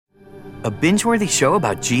A binge-worthy show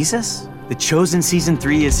about Jesus? The Chosen Season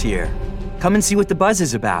 3 is here. Come and see what the buzz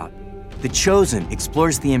is about. The Chosen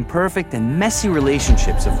explores the imperfect and messy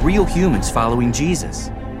relationships of real humans following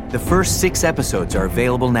Jesus. The first 6 episodes are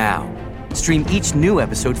available now. Stream each new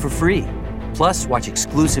episode for free. Plus, watch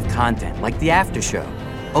exclusive content like the After Show,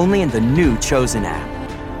 only in the new Chosen app.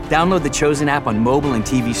 Download the Chosen app on mobile and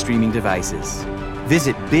TV streaming devices.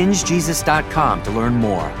 Visit bingejesus.com to learn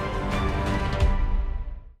more.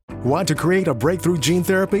 Want to create a breakthrough gene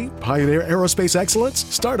therapy? Pioneer aerospace excellence?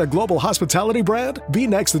 Start a global hospitality brand? Be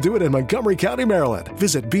Next to do it in Montgomery County, Maryland.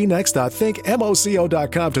 Visit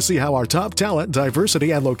bnext.thinkmoco.com to see how our top talent,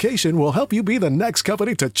 diversity, and location will help you be the next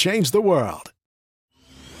company to change the world.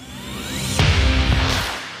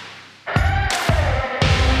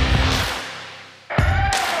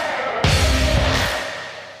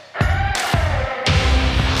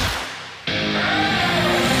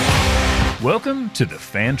 Welcome to the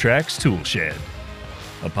Fantrax Toolshed,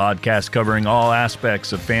 a podcast covering all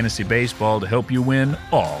aspects of fantasy baseball to help you win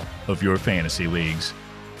all of your fantasy leagues.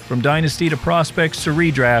 From dynasty to prospects to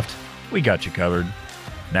redraft, we got you covered.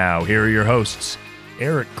 Now, here are your hosts,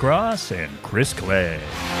 Eric Cross and Chris Clay.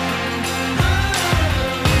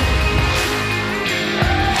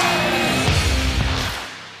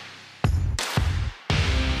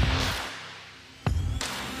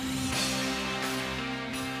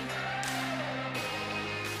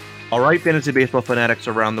 All right, fantasy baseball fanatics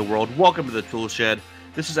around the world, welcome to the Toolshed.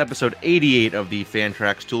 This is episode 88 of the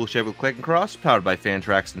Fantrax Toolshed with Clay and Cross, powered by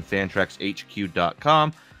Fantrax and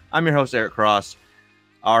FantraxHQ.com. I'm your host, Eric Cross.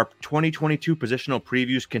 Our 2022 positional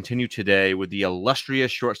previews continue today with the illustrious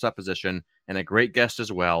shortstop position and a great guest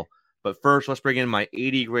as well. But first, let's bring in my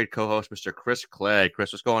 80-grade co-host, Mr. Chris Clay.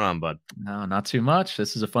 Chris, what's going on, bud? No, not too much.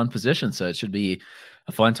 This is a fun position, so it should be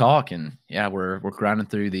a fun talk. And yeah, we're grinding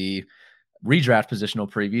through the redraft positional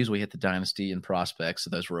previews. We hit the dynasty and prospects, so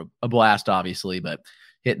those were a blast, obviously, but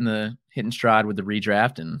hitting stride with the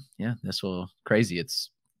redraft, and yeah, this will crazy. It's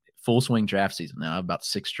full swing draft season now. I have about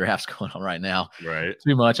 6 drafts going on right now. Right.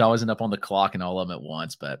 Too much. I always end up on the clock and all of them at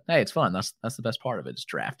once, but hey, it's fun. That's the best part of it, is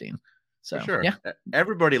drafting. So for sure. Yeah,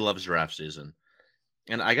 everybody loves draft season.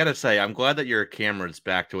 And I got to say, I'm glad that your camera is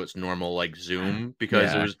back to its normal like zoom,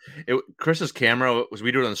 because Chris's camera was,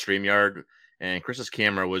 we do it on StreamYard, and Chris's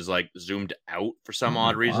camera was like zoomed out for some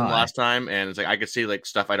odd reason last time. And it's like, I could see like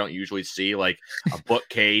stuff I don't usually see, like a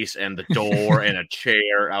bookcase and the door and a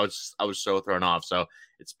chair. I was so thrown off. So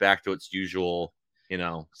it's back to its usual,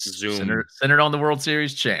 zoom. Centered on the World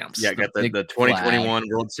Series champs. Yeah, got the 2021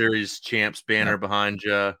 World Series champs banner behind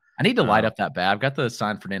you. I need to light up that bat. I've got the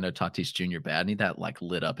signed Fernando Tatis Jr. bat. I need that like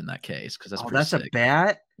lit up in that case, because that's sick. A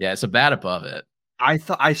bat? Yeah, it's a bat above it. I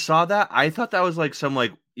saw that. I thought that was like some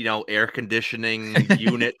air conditioning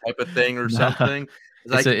unit type of thing or something.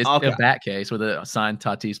 It's a bat case with a signed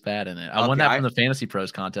Tatis bat in it. I won that from the Fantasy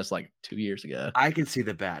Pros contest like 2 years ago. I can see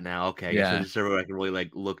the bat now. Okay, yeah. So just everyone I can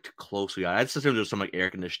really looked closely. I just assumed there was some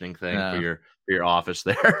air conditioning thing for your office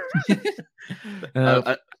there.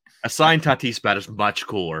 A signed Tatis bat is much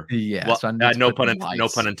cooler. Yeah, well, so no pun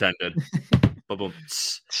intended.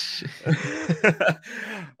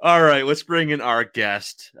 All right, let's bring in our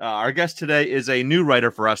guest. Our guest today is a new writer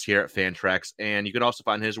for us here at Fantrax, and you can also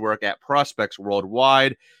find his work at Prospects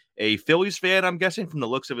Worldwide. A Phillies fan, I'm guessing, from the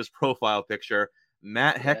looks of his profile picture.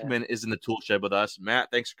 Matt Heckman is in the toolshed with us. Matt,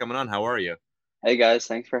 thanks for coming on. How are you? Hey, guys.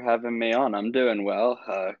 Thanks for having me on. I'm doing well.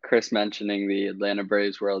 Chris mentioning the Atlanta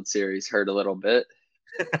Braves World Series hurt a little bit.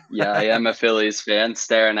 Yeah, I am a Phillies fan.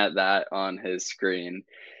 Staring at that on his screen,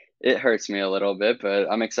 it hurts me a little bit,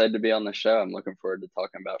 but I'm excited to be on the show. I'm looking forward to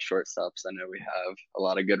talking about shortstops. I know we have a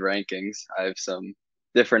lot of good rankings. I have some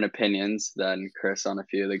different opinions than Chris on a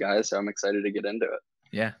few of the guys, so I'm excited to get into it.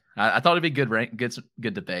 Yeah, I thought it'd be good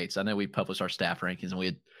debates. I know we published our staff rankings, and we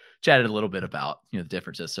had chatted a little bit about the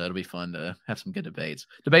differences, so it'll be fun to have some good debates.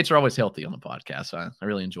 Debates are always healthy on the podcast, so I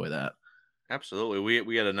really enjoy that. Absolutely.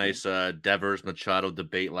 We had a nice Devers Machado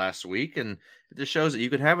debate last week, and it just shows that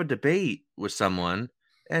you could have a debate with someone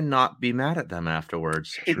and not be mad at them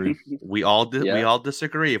afterwards. True. We all We all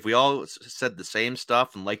disagree. If we all said the same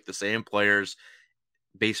stuff and liked the same players,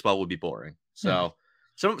 baseball would be boring. So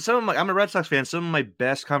some of I'm a Red Sox fan. Some of my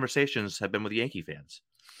best conversations have been with Yankee fans.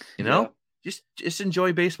 Just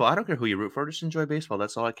enjoy baseball. I don't care who you root for. Just enjoy baseball.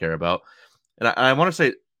 That's all I care about. And I want to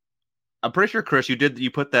say, I'm pretty sure, Chris,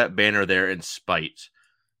 you put that banner there in spite.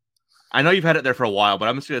 I know you've had it there for a while, but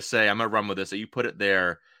I'm just going to say, I'm going to run with this, that you put it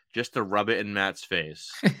there just to rub it in Matt's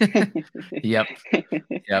face. Yep.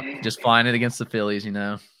 Just flying it against the Phillies,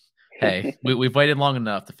 Hey, we've waited long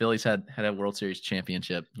enough. The Phillies had a World Series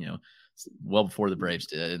championship, well before the Braves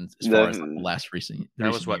did, and as far as like the last recent.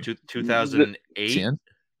 That was what, 2008?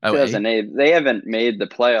 2008. They haven't made the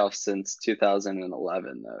playoffs since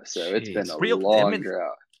 2011 though, so it's been a long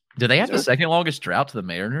drought. Do they have the second longest drought to the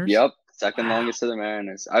Mariners? Yep, second longest to the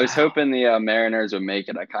Mariners. I was hoping the Mariners would make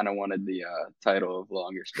it. I kind of wanted the title of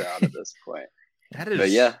longest drought at this point. That is, but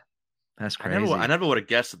yeah, that's crazy. I never would have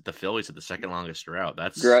guessed that the Phillies had the second longest drought.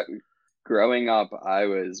 That's growing up, I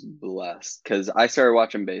was blessed because I started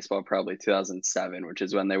watching baseball probably 2007, which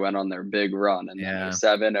is when they went on their big run. And then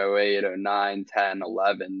 07, 08, 09, 10,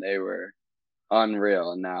 11, they were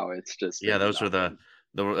unreal. And now it's just those were the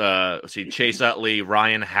Chase Utley,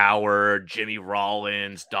 Ryan Howard, Jimmy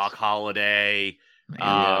Rollins, Doc Holliday,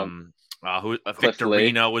 Victorino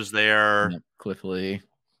was there. Yeah, Cliff Lee.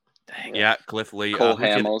 Dang. Yeah, Cliff Lee. Cole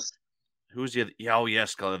Hamels. Who's the other? Oh,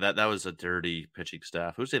 yes, that was a dirty pitching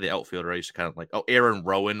staff. Who's the outfielder I used to kind of like? Oh, Aaron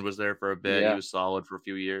Rowan was there for a bit. He was solid for a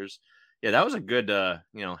few years. Yeah, that was a good,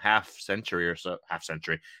 half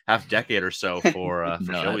decade or so for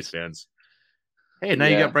Phillies fans. Hey, now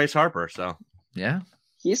you got Bryce Harper, so yeah,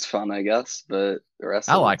 he's fun, I guess. But the rest,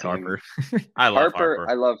 I like Harper. I love Harper.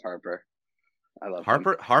 I love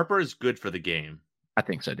Harper. Harper is good for the game. I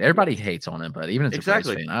think so. Everybody hates on him, but even as a Braves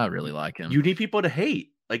fan, I really like him. You need people to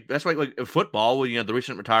hate. Like that's why, like football, the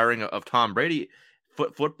recent retiring of Tom Brady,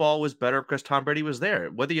 football was better because Tom Brady was there.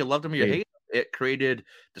 Whether you loved him or you hated him, it created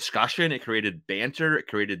discussion, it created banter, it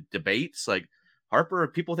created debates. Like Harper,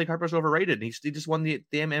 people think Harper's overrated, and he just won the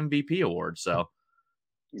damn MVP award. So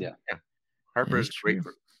yeah. Harper is great.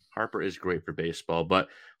 Harper is great for baseball, but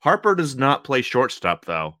Harper does not play shortstop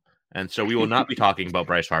though, and so we will not be talking about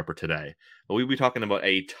Bryce Harper today. But we'll be talking about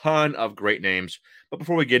a ton of great names. But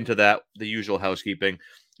before we get into that, the usual housekeeping.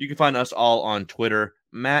 You can find us all on Twitter.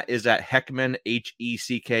 Matt is at Heckman,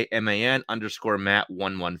 HECKMAN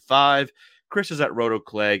 _Matt115. Chris is at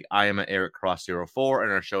RotoClegg. I am at EricCross04.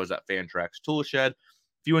 And our show is at Fantrax Toolshed. If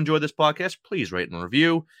you enjoyed this podcast, please rate and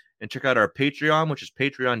review. And check out our Patreon, which is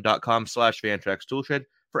patreon.com/Fantrax Toolshed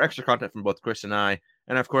for extra content from both Chris and I.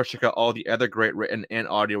 And of course, check out all the other great written and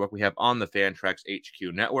audio work we have on the Fantrax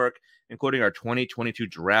HQ network, including our 2022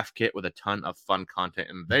 draft kit with a ton of fun content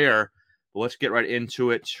in there. But let's get right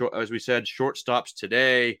into it. As we said, shortstops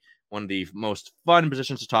today, one of the most fun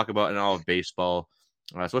positions to talk about in all of baseball.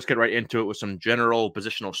 So let's get right into it with some general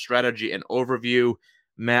positional strategy and overview.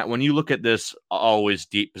 Matt, when you look at this always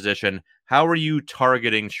deep position, how are you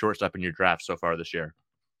targeting shortstop in your draft so far this year?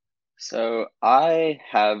 So I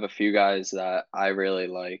have a few guys that I really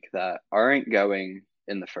like that aren't going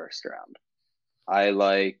in the first round. I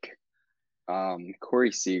like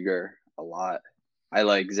Corey Seager a lot. I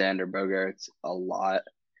like Xander Bogaerts a lot.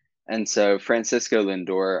 And so Francisco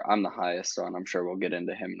Lindor, I'm the highest on. I'm sure we'll get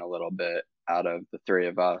into him in a little bit out of the three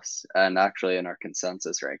of us. And actually in our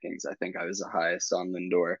consensus rankings, I think I was the highest on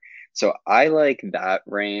Lindor. So I like that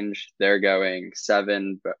range. They're going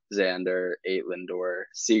 7 Xander, 8 Lindor,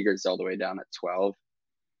 Seager's all the way down at 12.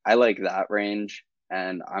 I like that range,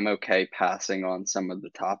 and I'm okay passing on some of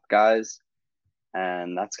the top guys.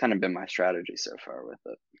 And that's kind of been my strategy so far with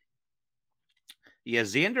it. Yeah,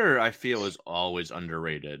 Xander, I feel, is always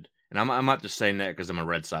underrated. And I'm not just saying that because I'm a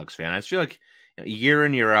Red Sox fan. I just feel like year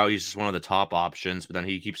in, year out, he's just one of the top options, but then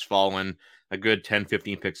he keeps falling a good 10,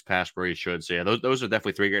 15 picks past where he should. So, yeah, those are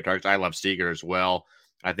definitely three great targets. I love Seager as well.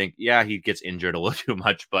 I think, he gets injured a little too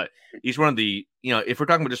much, but he's one of the, if we're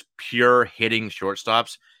talking about just pure hitting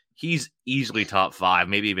shortstops, he's easily top 5,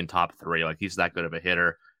 maybe even top 3. Like, he's that good of a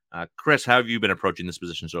hitter. Chris, how have you been approaching this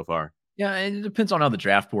position so far? Yeah, it depends on how the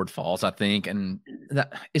draft board falls, I think. And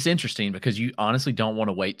it's interesting because you honestly don't want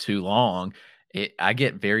to wait too long. I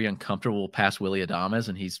get very uncomfortable past Willy Adames,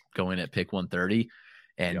 and he's going at pick 130.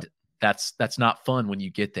 And that's not fun when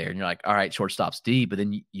you get there. And you're like, all right, shortstop's deep. But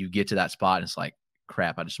then you get to that spot, and it's like,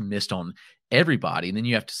 crap, I just missed on everybody. And then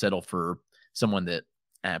you have to settle for someone that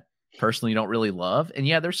personally you don't really love. And,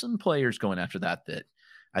 there's some players going after that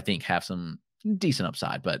I think have some decent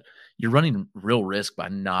upside, but you're running real risk by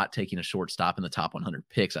not taking a shortstop in the top 100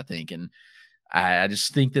 picks, I think. And I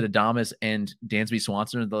just think that Adames and Dansby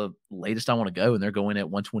Swanson are the latest I want to go, and they're going at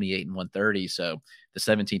 128 and 130. So the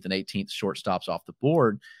 17th and 18th shortstops off the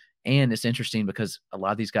board. And it's interesting because a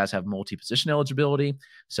lot of these guys have multi-position eligibility.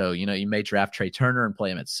 So, you may draft Trey Turner and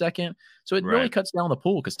play him at second. So it really cuts down the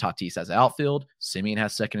pool because Tatis has outfield, Semien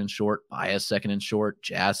has second and short, Baez second and short,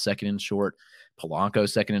 Jazz second and short, Polanco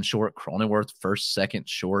second and short, Cronenworth first, second,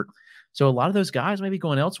 short. So a lot of those guys may be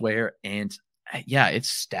going elsewhere. And it's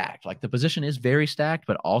stacked. Like the position is very stacked,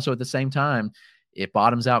 but also at the same time, it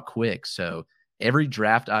bottoms out quick. So every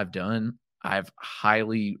draft I've done, I've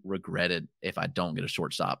highly regretted if I don't get a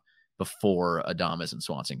shortstop before Adames and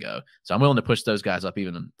Swanson go. So I'm willing to push those guys up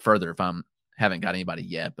even further if haven't got anybody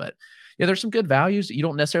yet. But yeah, there's some good values. You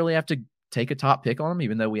don't necessarily have to take a top pick on them,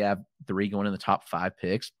 even though we have 3 going in the top 5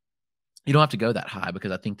 picks. You don't have to go that high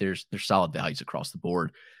because I think there's solid values across the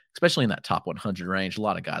board, especially in that top 100 range. A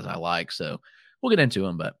lot of guys I like. So we'll get into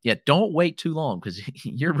them. But yeah, don't wait too long because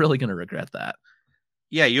you're really going to regret that.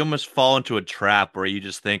 Yeah, you almost fall into a trap where you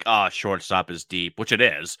just think, "Oh, shortstop is deep," which it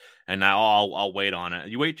is, and now I'll wait on it.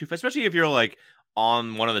 You wait too fast, especially if you're like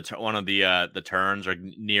on one of the turns or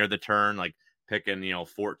near the turn, like picking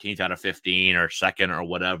 14th out of 15 or second or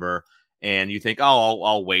whatever, and you think, "Oh,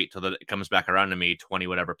 I'll wait till it comes back around to me 20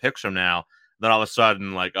 whatever picks from now." Then all of a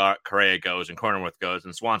sudden, like Correa goes and Cronenworth goes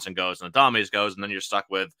and Swanson goes and Adames goes, and then you're stuck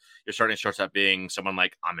with your starting shortstop being someone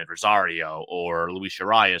like Ahmed Rosario or Luis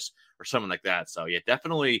Urias or something like that. So yeah,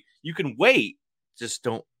 definitely you can wait, just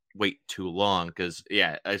don't wait too long because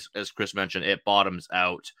yeah, as Chris mentioned, it bottoms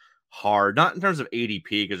out hard. Not in terms of ADP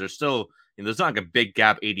because there's still there's not like a big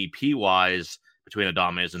gap ADP wise between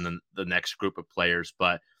Adames and the next group of players,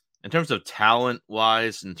 but in terms of talent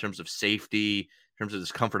wise, in terms of safety, in terms of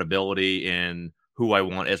this comfortability in who I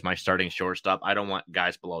want as my starting shortstop, I don't want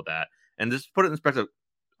guys below that. And just put it in perspective,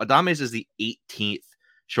 Adames is the 18th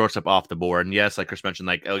shortstop off the board. And yes, like Chris mentioned,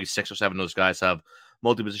 like at least 6 or 7 of those guys have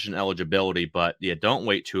multi-position eligibility, but yeah, don't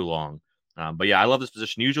wait too long. But yeah, I love this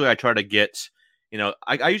position. Usually I try to get,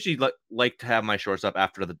 I usually like to have my shortstop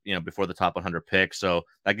after before the top 100 picks. So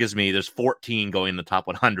that gives me, there's 14 going in the top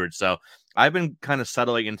 100. So I've been kind of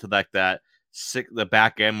settling into like the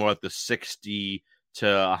back end, more like the 60 to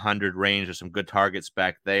 100 range. There's some good targets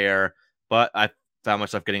back there, but I found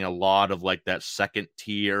myself getting a lot of like that second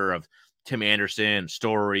tier of Tim Anderson,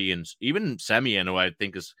 Story, and even Semien, who I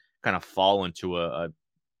think is kind of fallen to a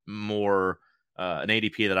more an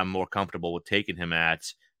ADP that I'm more comfortable with taking him at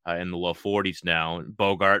in the low 40s now.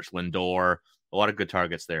 Bogarts, Lindor, a lot of good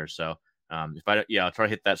targets there. So I'll try to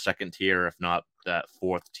hit that second tier, if not that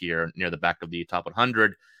fourth tier near the back of the top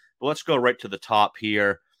 100. But let's go right to the top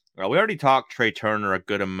here. We already talked Trey Turner a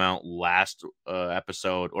good amount last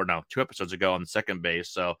episode, or no, 2 episodes ago on second base.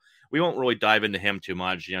 So we won't really dive into him too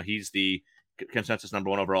much. He's the consensus number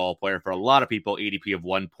 1 overall player for a lot of people, ADP of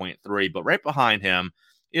 1.3. But right behind him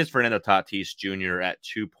is Fernando Tatis Jr. at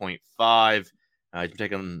 2.5. He's been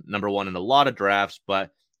taken number 1 in a lot of drafts,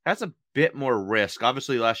 but has a bit more risk.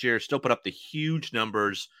 Obviously, last year still put up the huge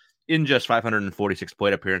numbers in just 546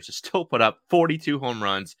 plate appearances. Still put up 42 home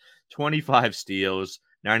runs, 25 steals,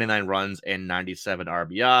 99 runs, and 97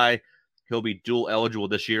 RBI. He'll be dual eligible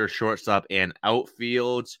this year, shortstop and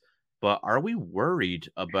outfield. But are we worried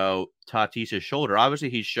about Tatis' shoulder? Obviously,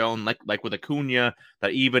 he's shown, like with Acuna,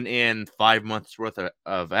 that even in 5 months worth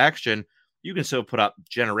of action, you can still put up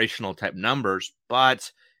generational type numbers.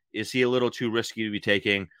 But is he a little too risky to be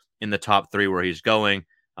taking in the top 3 where he's going?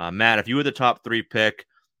 Matt, if you were the top 3 pick,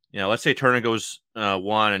 let's say Turner goes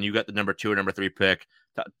 1 and you got the number 2 or number 3 pick,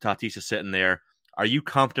 Tatis is sitting there. Are you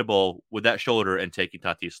comfortable with that shoulder and taking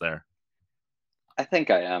Tatis there? I think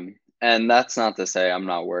I am. And that's not to say I'm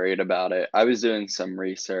not worried about it. I was doing some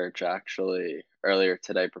research actually earlier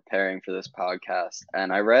today preparing for this podcast,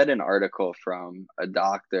 and I read an article from a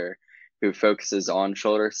doctor who focuses on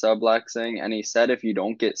shoulder subluxing, and he said if you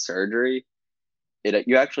don't get surgery,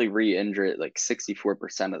 you actually re-injure it like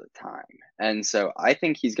 64% of the time. And so I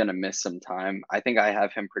think he's going to miss some time. I think I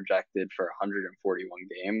have him projected for 141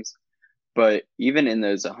 games. But even in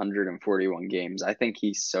those 141 games, I think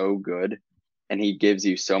he's so good and he gives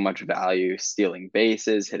you so much value, stealing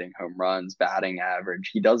bases, hitting home runs, batting average.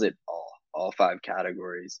 He does it all 5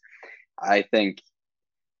 categories. I think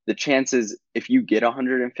the chances, if you get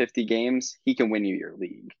 150 games, he can win you your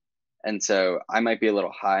league. And so I might be a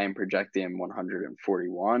little high in projecting him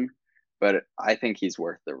 141, but I think he's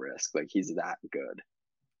worth the risk. Like, he's that good.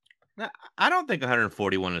 I don't think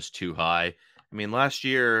 141 is too high. I mean, last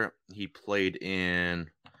year he played in,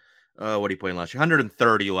 what did he play in last year?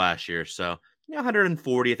 130 last year. So,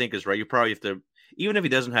 140 I think is right. You probably have to, even if he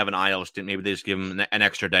doesn't have an IL stint, maybe they just give him an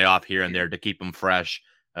extra day off here and there to keep him fresh.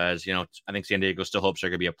 As I think San Diego still hopes they're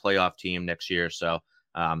going to be a playoff team next year. So,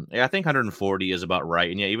 I think 140 is about right.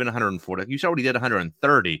 And yeah, even 140, you saw what he did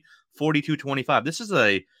 130,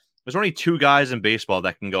 42-25. There's only 2 guys in baseball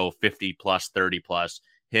that can go 50 plus, 30 plus.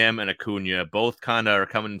 Him and Acuna both kind of are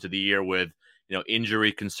coming into the year with,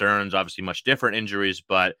 injury concerns, obviously much different injuries,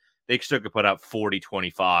 but they still could put up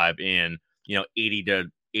 40-25 in, 80 to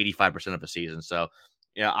 85% of the season. So,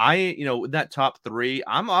 that top 3,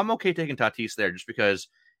 I'm okay taking Tatis there just because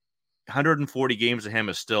 140 games of him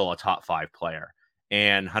is still a top 5 player.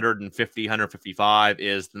 And 150, 155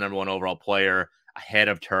 is the number 1 overall player ahead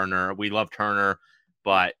of Turner. We love Turner,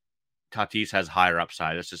 but Tatis has higher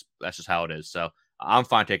upside. That's just how it is. So I'm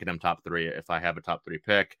fine taking him top 3 if I have a top 3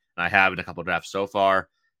 pick, and I have in a couple drafts so far.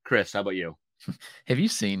 Chris, how about you? Have you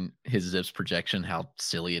seen his Zips projection? How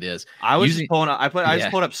silly it is. I was just pulling up. I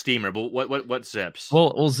just pulled up Steamer, but what Zips?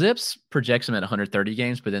 Well, Zips projects him at 130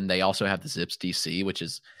 games, but then they also have the Zips DC, which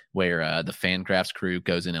is where the Fangraphs crew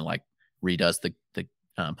goes in and like redoes the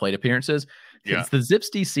plate appearances. Yeah. The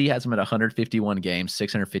Zips DC has him at 151 games,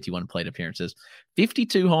 651 plate appearances,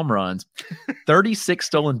 52 home runs, 36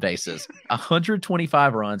 stolen bases,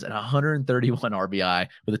 125 runs, and 131 RBI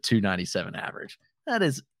with a 297 average. That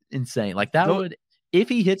is insane. Like that would, if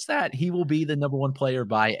he hits that, he will be the number 1 player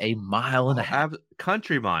by a mile and a half.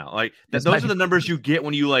 Country mile. Like those are the numbers you get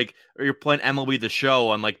when you you're playing MLB The Show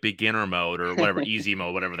on like beginner mode or whatever, easy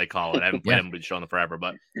mode, whatever they call it. I haven't played MLB The Show in forever,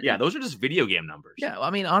 but yeah, those are just video game numbers. Yeah, I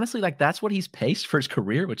mean, honestly, like that's what he's paced for his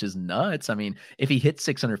career, which is nuts. I mean, if he hits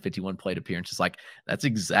 651 plate appearances, like that's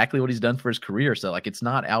exactly what he's done for his career. So like, it's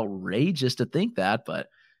not outrageous to think that, but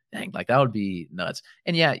dang, like that would be nuts.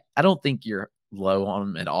 And yeah, I don't think you're low on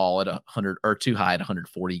him at all at 100 or too high at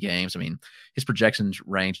 140 games. I mean, his projections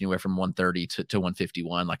range anywhere from 130 to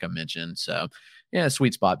 151, like I mentioned. So yeah,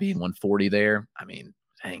 sweet spot being 140 there. I mean,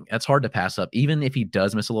 dang, that's hard to pass up, even if he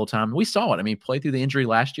does miss a little time. We saw it. I mean, played through the injury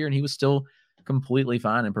last year and he was still completely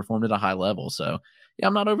fine and performed at a high level. So yeah,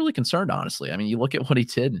 I'm not overly concerned, honestly. I mean, you look at what he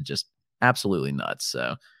did and just absolutely nuts.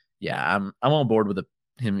 So yeah, I'm on board with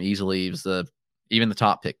him easily. He was even the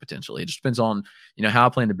top pick potentially. It just depends on, how I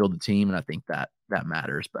plan to build the team. And I think that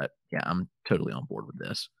matters, but yeah, I'm totally on board with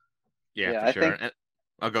this. Yeah, for sure.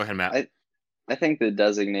 I'll go ahead, Matt. I think the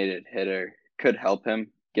designated hitter could help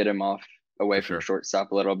him get him away from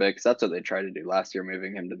shortstop a little bit, because that's what they tried to do last year,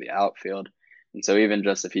 moving him to the outfield. And so even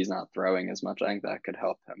just if he's not throwing as much, I think that could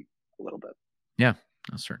help him a little bit. Yeah,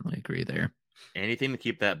 I certainly agree there. Anything to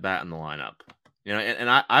keep that bat in the lineup. And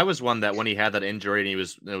I was one that when he had that injury and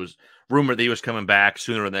it was rumored that he was coming back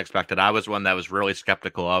sooner than expected, I was one that was really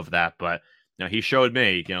skeptical of that. But he showed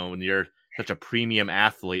me, when you're such a premium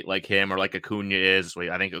athlete like him or like Acuna is,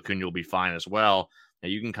 I think Acuna will be fine as well. Now,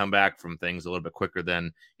 you can come back from things a little bit quicker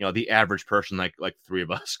than the average person like the 3 of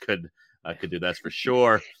us could do. That's for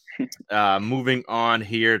sure. Moving on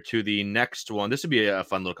here to the next one. This would be a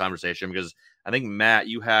fun little conversation because I think, Matt,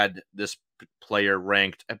 you had this player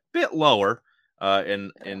ranked a bit lower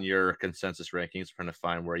in your consensus rankings. I'm trying to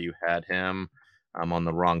find where you had him. I'm on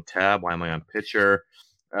the wrong tab. Why am I on pitcher?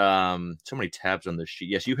 So many tabs on this sheet.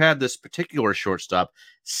 Yes, you had this particular shortstop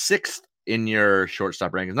 6th in your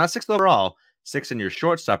shortstop rankings, not 6th overall, 6th in your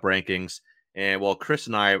shortstop rankings. And well, Chris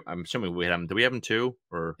and I'm assuming we had him. Do we have him 2?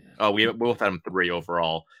 Or we both had him 3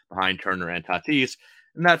 overall behind Turner and Tatis,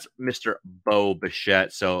 and that's Mr. Bo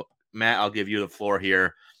Bichette. So Matt, I'll give you the floor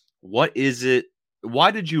here. What is it? Why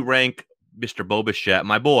did you rank Mr. Bo Bichette,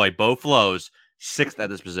 my boy, Bo Flows, 6th at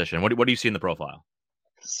this position? What do you see in the profile?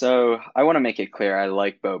 So I want to make it clear I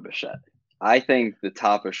like Bo Bichette. I think the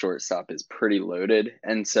top of shortstop is pretty loaded.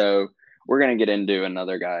 And so we're going to get into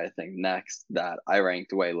another guy, I think, next that I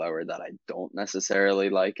ranked way lower that I don't necessarily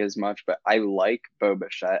like as much. But I like Bo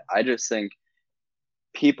Bichette. I just think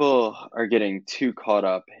people are getting too caught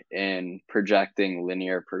up in projecting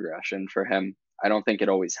linear progression for him. I don't think it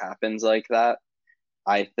always happens like that.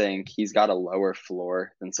 I think he's got a lower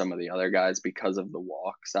floor than some of the other guys because of the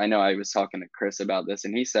walks. I know I was talking to Chris about this,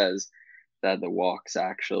 and he says that the walks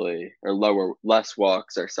actually, or less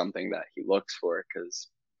walks are something that he looks for because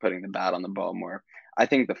putting the bat on the ball more. I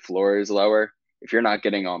think the floor is lower. If you're not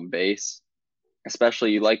getting on base,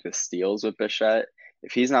 especially you like the steals with Bichette,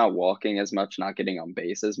 if he's not walking as much, not getting on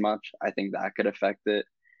base as much, I think that could affect it.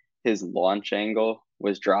 His launch angle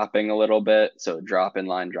was dropping a little bit, so drop in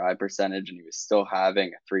line drive percentage, and he was still having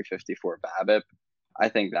a 354 BABIP. I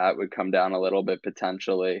think that would come down a little bit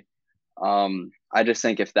potentially. I just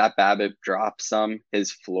think if that BABIP drops some,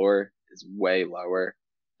 his floor is way lower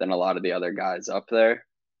than a lot of the other guys up there.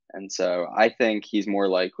 And so I think he's more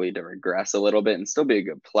likely to regress a little bit and still be a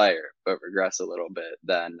good player, but regress a little bit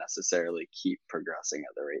than necessarily keep progressing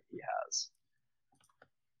at the rate he has.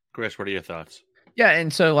 Chris, what are your thoughts? Yeah,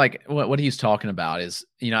 and so like what he's talking about is,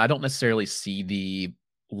 I don't necessarily see the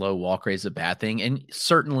low walk rate as a bad thing. And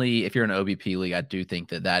certainly if you're in an OBP league, I do think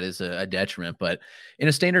that is a detriment. But in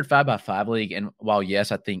a standard 5x5 league, and while,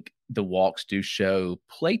 yes, I think the walks do show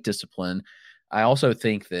plate discipline, I also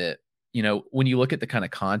think that, when you look at the kind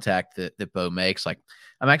of contact that Bo makes, like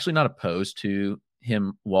I'm actually not opposed to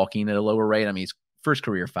him walking at a lower rate. I mean, his first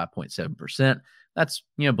career 5.7%. That's,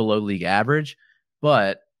 below league average.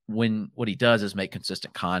 But when what he does is make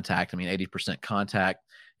consistent contact, 80% contact,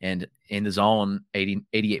 and in the zone,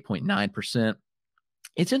 88.9%.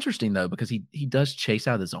 It's interesting though, because he does chase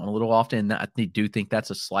out of the zone a little often. And I do think that's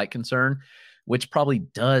a slight concern, which probably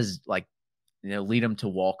does lead him to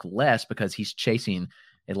walk less because he's chasing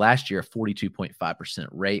last year a 42.5%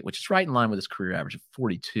 rate, which is right in line with his career average of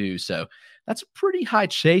 42. So that's a pretty high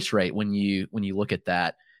chase rate when you look at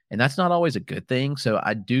that. And that's not always a good thing. So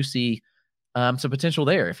I do see some potential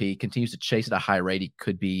there. If he continues to chase at a high rate, he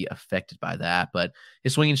could be affected by that. But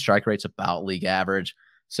his swinging strike rate's about league average.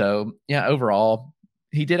 So yeah, overall,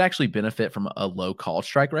 he did actually benefit from a low called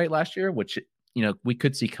strike rate last year, which we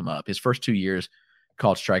could see come up. His first 2 years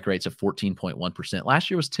called strike rates of 14.1%. Last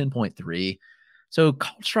year was 10.3. So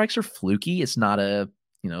called strikes are fluky. It's not a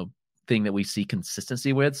thing that we see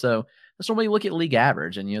consistency with. So that's normally you look at league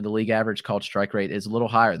average, and the league average called strike rate is a little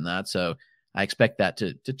higher than that. So I expect that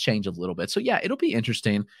to change a little bit. So yeah, it'll be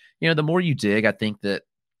interesting. The more you dig, I think that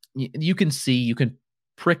you can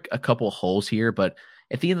prick a couple holes here, but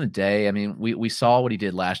at the end of the day, I mean, we saw what he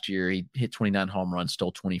did last year. He hit 29 home runs,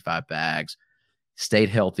 stole 25 bags, stayed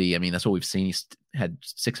healthy. I mean, that's what we've seen. He's had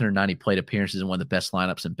 690 plate appearances in one of the best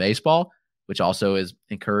lineups in baseball, which also is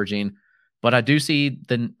encouraging. But I do see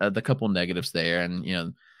the couple negatives there,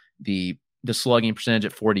 and the slugging percentage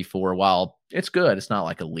at 44. While it's good, it's not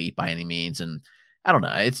like elite by any means. And I don't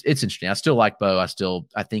know. It's interesting. I still like Bo.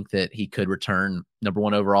 I think that he could return number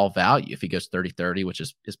one overall value if he goes 30-30, which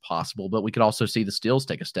is possible. But we could also see the steals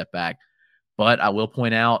take a step back. But I will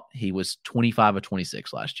point out he was 25 of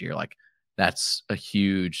 26 last year. Like, that's a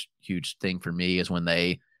huge, huge thing for me, is when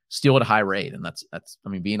they steal at a high rate. And that's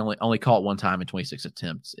being only caught one time in 26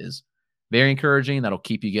 attempts is very encouraging. That'll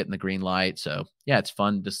keep you getting the green light. So yeah, it's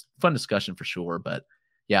fun discussion for sure. But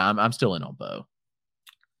yeah, I'm still in on Bo.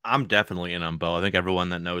 I'm definitely in on Bo. I think everyone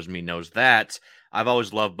that knows me knows that. I've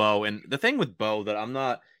always loved Bo. And the thing with Bo that I'm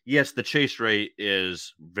not, yes, the chase rate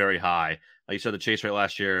is very high. Like you said, the chase rate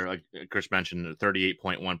last year, like Chris mentioned,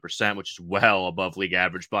 38.1%, which is well above league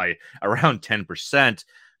average by around 10%.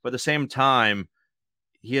 But at the same time,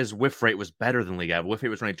 his whiff rate was better than league average. Whiff rate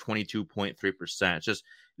was only 22.3%. It's just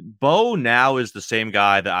Bo now is the same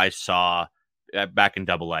guy that I saw back in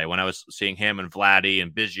AA when I was seeing him and Vladdy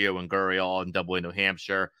and Biggio and Gurriel in AA New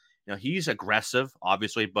Hampshire. He's aggressive,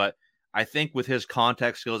 obviously, but I think with his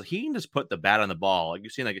contact skills, he can just put the bat on the ball. Like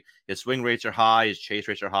you've seen, like his swing rates are high, his chase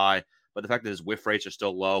rates are high, but the fact that his whiff rates are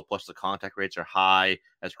still low, plus the contact rates are high,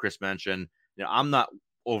 as Chris mentioned, I'm not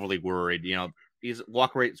overly worried. His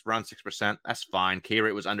walk rate's around 6%. That's fine. K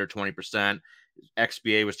rate was under 20%.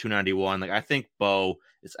 XBA was 291. Like, I think Bo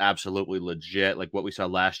is absolutely legit. Like what we saw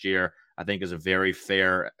last year, I think is a very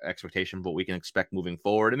fair expectation of what we can expect moving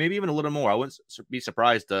forward, and maybe even a little more. I wouldn't be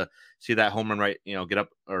surprised to see that home run rate, get up,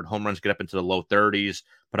 or home runs get up into the low 30s,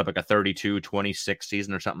 put up like a 32-26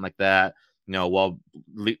 season or something like that. While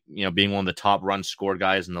being one of the top run scored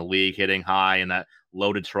guys in the league, hitting high in that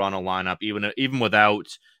loaded Toronto lineup, even without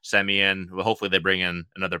Semien. Well, hopefully they bring in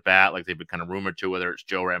another bat, like they've been kind of rumored to, whether it's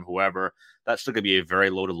Joe Ram, whoever. That's still going to be a very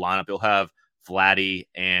loaded lineup. You'll have Vladdy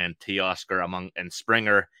and Teoscar and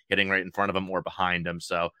Springer hitting right in front of him or behind him.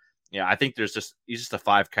 So yeah, I think he's just a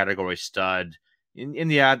 5-category stud.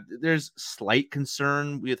 There's slight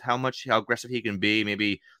concern with how aggressive he can be.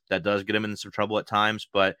 Maybe that does get him in some trouble at times,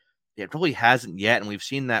 but it really hasn't yet. And we've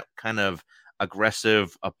seen that kind of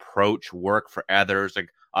aggressive approach work for others. Like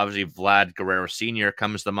obviously Vlad Guerrero Sr.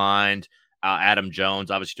 comes to mind. Adam Jones,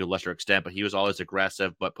 obviously to a lesser extent, but he was always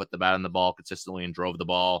aggressive, but put the bat on the ball consistently and drove the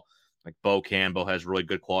ball. Like Bo has really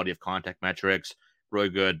good quality of contact metrics, really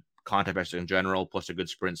good contact metrics in general, plus a good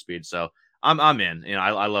sprint speed. So I'm in.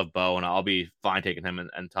 I love Bo, and I'll be fine taking him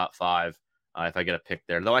in top 5 if I get a pick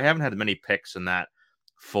there. Though I haven't had many picks in that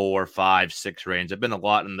 4, 5, 6 range. I've been a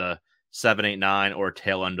lot in the 7, 8, 9 or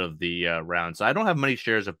tail end of the round. So I don't have many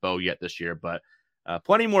shares of Bo yet this year, but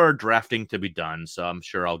plenty more drafting to be done. So I'm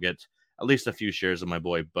sure I'll get at least a few shares of my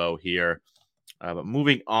boy Bo here. But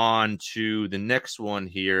moving on to the next one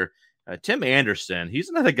here, Tim Anderson. He's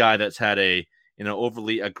another guy that's had a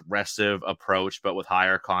overly aggressive approach, but with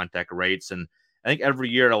higher contact rates. And I think every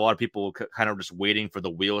year a lot of people kind of just waiting for the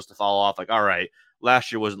wheels to fall off. Like, all right,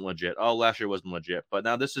 last year wasn't legit. Oh, last year wasn't legit. But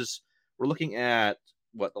now we're looking at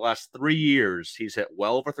the last 3 years. He's hit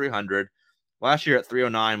well over 300. Last year at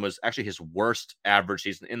 309 was actually his worst average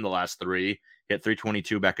season in the last 3. Hit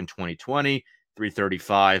 322 back in 2020,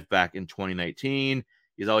 335 back in 2019.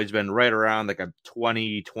 He's always been right around like a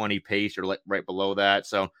 20-20 pace or right below that.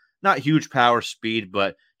 So not huge power speed,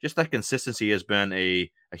 but just that consistency has been a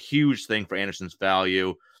huge thing for Anderson's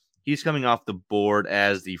value. He's coming off the board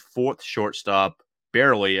as the 4th shortstop,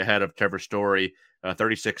 barely ahead of Trevor Story,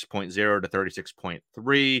 36.0 to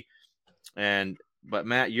 36.3. And But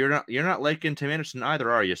Matt, you're not liking Tim Anderson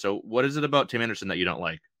either, are you? So what is it about Tim Anderson that you don't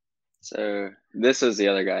like? So this is the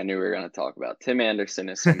other guy I knew we were going to talk about. Tim Anderson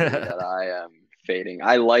is somebody that I am fading.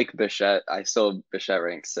 I like Bichette. I still Bichette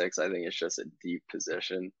ranks 6. I think it's just a deep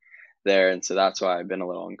position there, and so that's why I've been a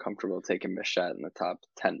little uncomfortable taking Bichette in the top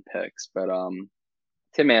 10 picks. But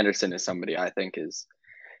Tim Anderson is somebody I think is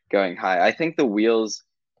going high. I think the wheels,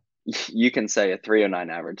 you can say a 309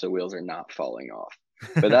 average, the wheels are not falling off.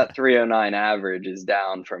 But that 309 average is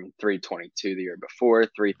down from 322 the year before,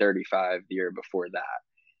 335 the year before that.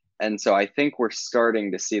 And so I think we're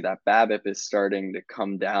starting to see that BABIP is starting to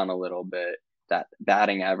come down a little bit. That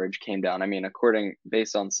batting average came down. I mean,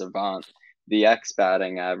 based on Savant, the X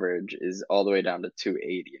batting average is all the way down to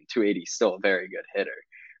 280, and 280 is still a very good hitter,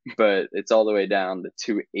 but it's all the way down to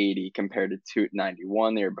 280 compared to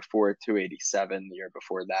 291 the year before, 287 the year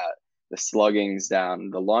before that. The slugging's down.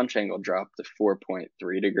 The launch angle dropped to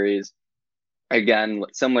 4.3 degrees. Again,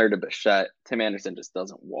 similar to Bichette, Tim Anderson just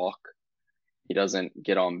doesn't walk. He doesn't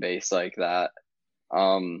get on base like that.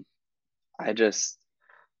 I'm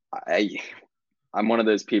one of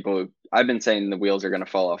those people. I've been saying the wheels are going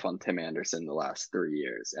to fall off on Tim Anderson the last 3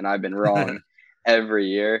 years, and I've been wrong every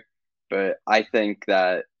year. But I think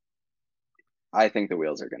the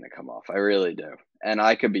wheels are going to come off. I really do. And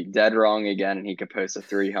I could be dead wrong again, and he could post a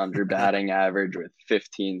 300 batting average with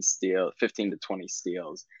 15 to 20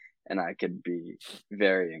 steals, and I could be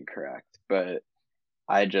very incorrect. But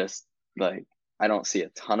I don't see a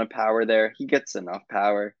ton of power there. He gets enough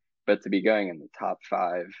power, but to be going in the top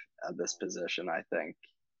 5 at this position, I think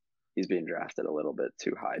he's being drafted a little bit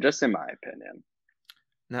too high, just in my opinion.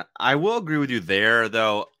 Now, I will agree with you there,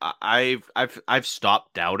 though. I've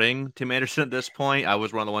stopped doubting Tim Anderson at this point. I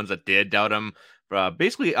was one of the ones that did doubt him,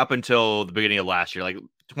 basically up until the beginning of last year. Like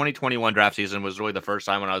 2021 draft season was really the first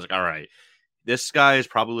time when I was like, all right, this guy is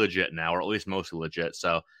probably legit now, or at least mostly legit.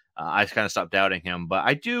 So I kind of stopped doubting him. But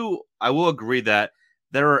I will agree that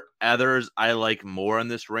there are others I like more in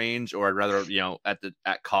this range, or I'd rather,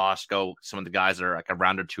 at cost go some of the guys that are like a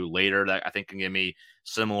round or two later that I think can give me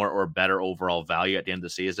similar or better overall value at the end of the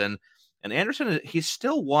season. And Anderson, he's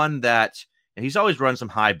still one that, and he's always run some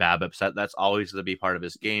high BABIPs. That's always going to be part of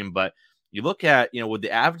his game. But you look at, with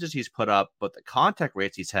the averages he's put up, but the contact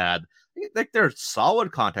rates he's had, like they're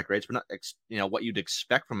solid contact rates, but not, what you'd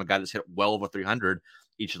expect from a guy that's hit well over 300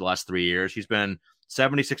 each of the last 3 years. He's been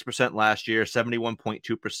 76% last year,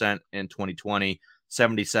 71.2% in 2020,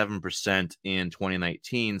 77% in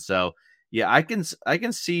 2019. So yeah, I can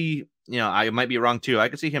see, I might be wrong too. I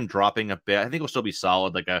can see him dropping a bit. I think it'll still be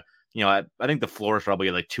solid. Like I think the floor is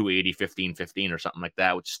probably like 280, 15, 15 or something like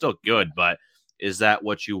that, which is still good. But is that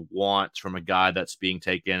what you want from a guy that's being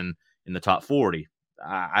taken in the top 40?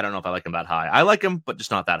 I don't know if I like him that high. I like him, but just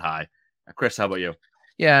not that high. Chris, how about you?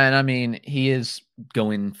 Yeah, and I mean, he is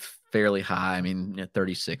going fairly high. I mean,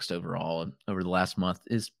 36th overall over the last month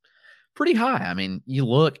is pretty high. I mean, you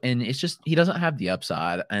look and it's just he doesn't have the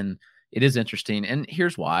upside, and it is interesting. And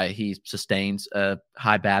here's why he sustains a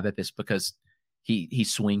high BABIP is because he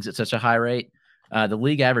swings at such a high rate. The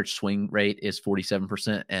league average swing rate is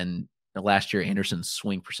 47%, and last year Anderson's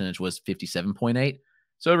swing percentage was 57.8,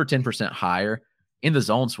 so over 10% higher. In the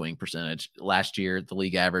zone swing percentage, last year the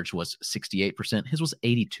league average was 68%. His was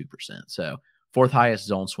 82%. So 4th highest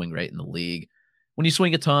zone swing rate in the league. When you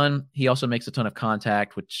swing a ton, he also makes a ton of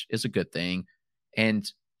contact, which is a good thing. And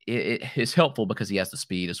it is helpful because he has the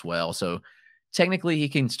speed as well. So technically he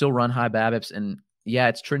can still run high BABIPs. And yeah,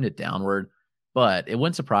 it's trended downward, but it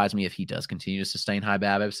wouldn't surprise me if he does continue to sustain high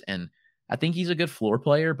BABIPs. And I think he's a good floor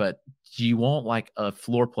player, but you want like a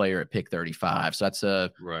floor player at pick 35. So that's a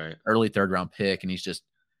early 3rd round pick. And he's just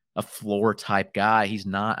a floor type guy. He's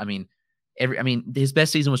not, his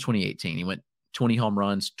best season was 2018. He went 20 home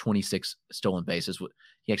runs, 26 stolen bases.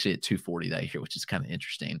 He actually had 240 that year, which is kind of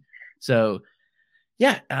interesting. So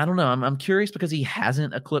yeah, I don't know. I'm curious because he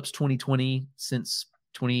hasn't eclipsed 2020 since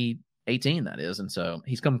 2018, that is. And so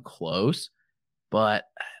he's come close. But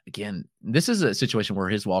again, this is a situation where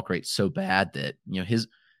his walk rate's so bad that,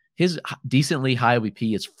 his decently high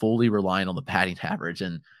OBP is fully relying on the batting average.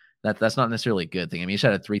 And that's not necessarily a good thing. I mean, he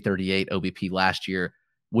had a 338 OBP last year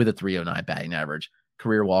with a 309 batting average.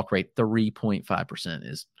 Career walk rate, 3.5%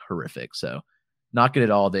 is horrific. So not good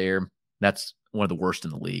at all there. That's one of the worst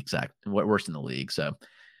in the league. Worst in the league. So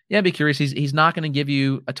yeah, I'd be curious. He's not going to give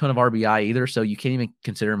you a ton of RBI either. So you can't even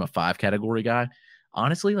consider him a 5 category guy.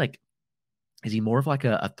 Honestly, is he more of like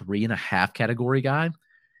a 3.5 category guy?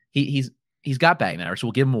 He's got batting average, so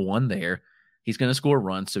we'll give him a 1 there. He's going to score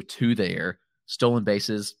runs, so 2 there. Stolen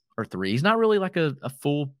bases are 3. He's not really like a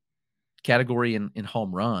full category in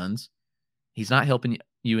home runs. He's not helping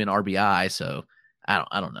you in RBI, so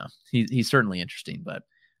I don't know. He's certainly interesting, but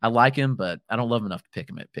I like him, but I don't love him enough to pick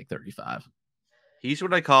him at pick 35. He's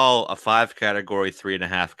what I call a 5 category,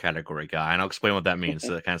 3.5 category guy. And I'll explain what that means.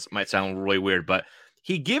 So that kind of might sound really weird, but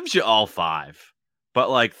he gives you all 5. But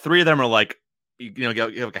like 3 of them are like, you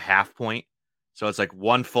get like a half point. So it's like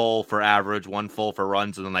 1 full for average, 1 full for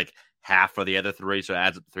runs, and then like half for the other 3. So it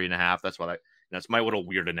adds up to 3.5. That's what that's my little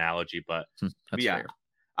weird analogy, but yeah. Fair.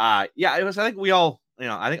 I think we all,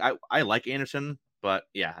 I think I like Anderson, but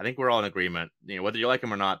yeah, I think we're all in agreement. Whether you like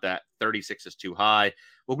him or not, that 36 is too high.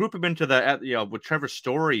 We'll group him into with Trevor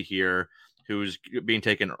Story here, who's being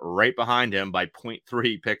taken right behind him by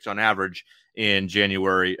 0.3 picks on average in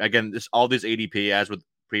January. Again, all these ADP, as with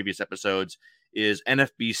previous episodes, is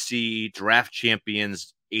NFBC Draft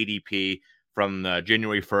Champions ADP from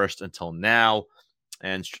January 1st until now.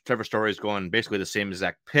 And Trevor Story is going basically the same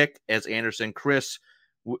exact pick as Anderson. Chris,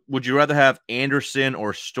 would you rather have Anderson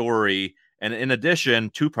or Story? And in addition,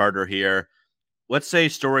 two-parter here, let's say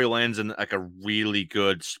Story lands in like a really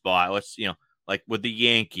good spot. Let's, like with the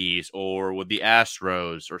Yankees or with the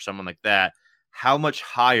Astros or someone like that. How much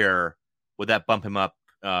higher would that bump him up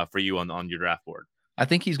for you on your draft board? I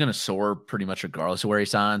think he's going to soar pretty much regardless of where he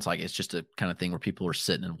signs. Like, it's just a kind of thing where people are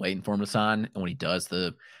sitting and waiting for him to sign. And when he does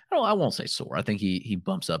I won't say soar. I think he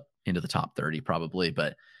bumps up into the top 30 probably.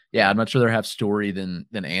 But yeah, I'd much rather have Story than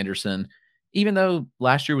Anderson. Even though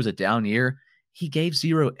last year was a down year, he gave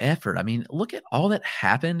zero effort. I mean, look at all that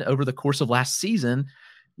happened over the course of last season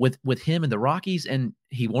with him and the Rockies, and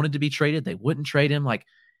he wanted to be traded. They wouldn't trade him. Like,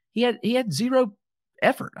 he had zero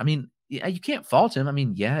effort. I mean, you can't fault him. I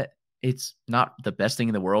mean, yeah, it's not the best thing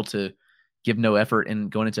in the world to give no effort and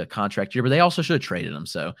going into a contract year, but they also should have traded him.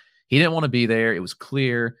 So he didn't want to be there. It was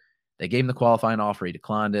clear. They gave him the qualifying offer. He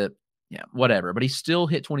declined it. Yeah, whatever. But he still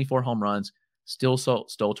hit 24 home runs, still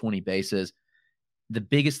stole 20 bases. The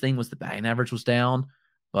biggest thing was the batting average was down,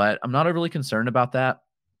 but I'm not overly concerned about that.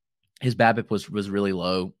 His BABIP was really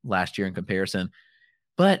low last year in comparison.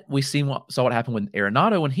 But we saw what happened with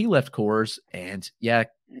Arenado when he left Coors. And yeah,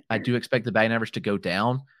 I do expect the batting average to go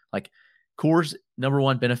down. Like, Coors' number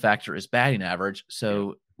one benefactor is batting average.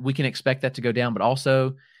 So we can expect that to go down, but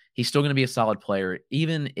also he's still going to be a solid player.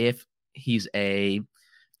 Even if he's a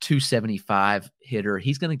 275 hitter,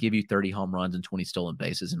 he's going to give you 30 home runs and 20 stolen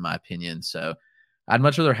bases, in my opinion. So I'd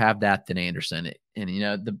much rather have that than Anderson. And,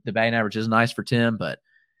 the batting average is nice for Tim, but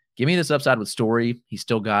give me this upside with Story. He's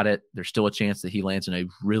still got it. There's still a chance that he lands in a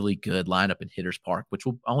really good lineup in Hitters Park, which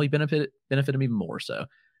will only benefit him even more. So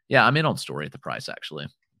yeah, I'm in on Story at the price, actually.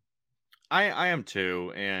 I am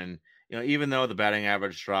too. And, even though the batting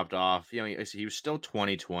average dropped off, he was still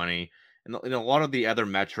 2020. And a lot of the other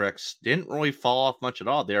metrics didn't really fall off much at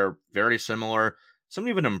all. They're very similar. Some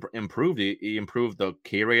even improved. He improved the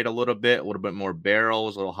K rate a little bit more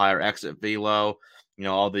barrels, a little higher exit velo.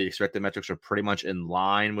 All the expected metrics are pretty much in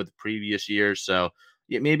line with previous years. So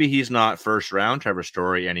maybe he's not first round Trevor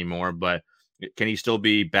Story anymore, but can he still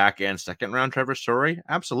be back end second round Trevor Story?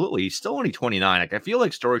 Absolutely. He's still only 29. Like, I feel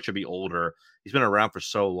like Story should be older. He's been around for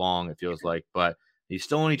so long, it feels like, but he's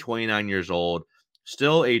still only 29 years old.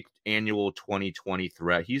 Still a annual 2020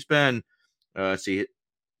 threat. He's been,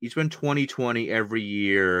 he's been 2020 every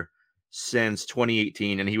year since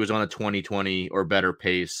 2018, and he was on a 2020 or better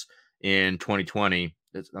pace in 2020.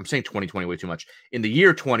 I'm saying 2020 way too much. In the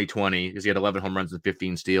year 2020, because he had 11 home runs and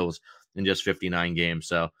 15 steals in just 59 games.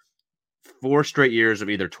 So 4 straight years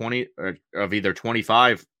of either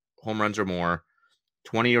 25 home runs or more,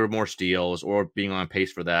 20 or more steals, or being on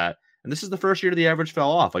pace for that. And this is the first year the average fell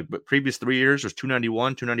off. Like, but previous 3 years was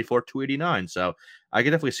 291, 294, 289. So I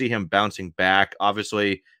can definitely see him bouncing back.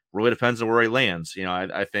 Obviously, really depends on where he lands.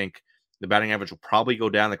 I think the batting average will probably go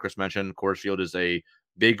down. Like Chris mentioned, Coors Field is a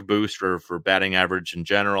big boost for batting average in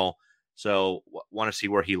general. So want to see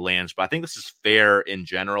where he lands. But I think this is fair in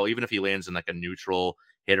general. Even if he lands in like a neutral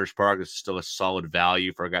Hitters Park, this is still a solid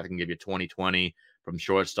value for a guy that can give you 20-20 from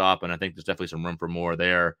shortstop. And I think there's definitely some room for more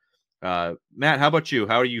there. Matt, how about you?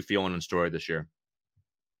 How are you feeling in Story this year?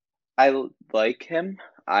 I like him.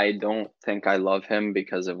 I don't think I love him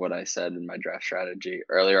because of what I said in my draft strategy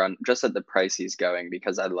earlier on, just at the price he's going,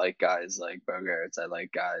 because I like guys like Bogaerts. I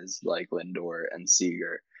like guys like Lindor and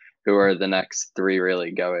Seager, who are the next 3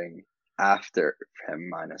 really going after him,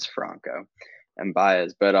 minus Franco and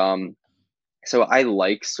Baez. But so I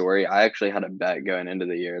like Story. I actually had a bet going into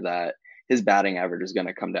the year that his batting average is going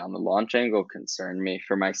to come down. The launch angle concerned me.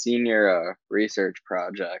 For my senior research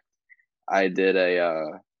project, I did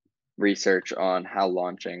a research on how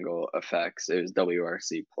launch angle affects. It was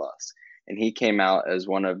WRC plus, and he came out as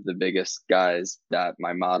one of the biggest guys that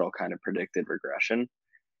my model kind of predicted regression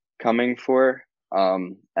coming for.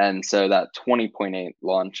 And so that 20.8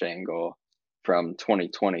 launch angle from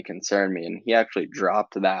 2020 concerned me, and he actually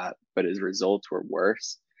dropped that, but his results were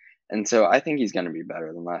worse. And so I think he's going to be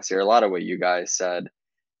better than last year. A lot of what you guys said,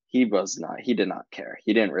 he did not care.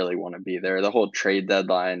 He didn't really want to be there. The whole trade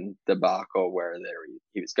deadline debacle where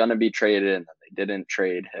he was going to be traded and then they didn't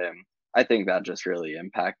trade him, I think that just really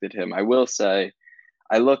impacted him. I will say,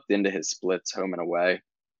 I looked into his splits home and away,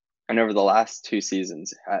 and over the last 2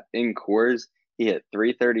 seasons in Coors, he hit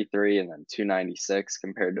 333 and then 296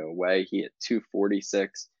 compared to away. He hit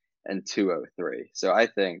 246 and 203. So I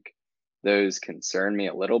think those concern me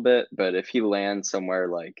a little bit. But if he lands somewhere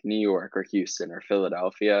like New York or Houston or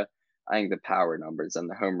Philadelphia, I think the power numbers and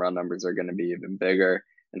the home run numbers are going to be even bigger.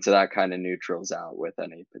 And so that kind of neutrals out with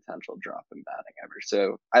any potential drop in batting ever.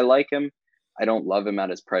 So I like him. I don't love him at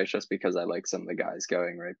his price just because I like some of the guys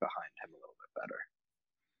going right behind him a little bit better.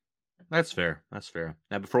 That's fair. That's fair.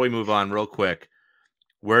 Now, before we move on, real quick,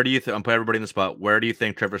 where do you think? I'm putting everybody in the spot. Where do you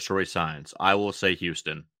think Trevor Story signs? I will say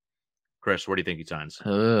Houston. Chris, where do you think he signs?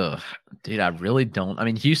 Dude, I really don't. I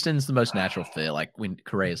mean, Houston's the most natural fit. Like when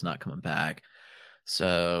Correa's not coming back,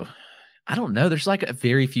 so I don't know. There's like a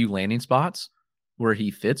very few landing spots where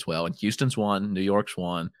he fits well, and Houston's one, New York's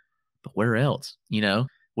one, but where else?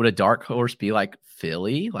 Would a dark horse be like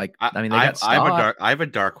Philly? Like, I mean, I have a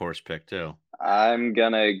dark horse pick too. I'm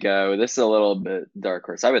gonna go. This is a little bit dark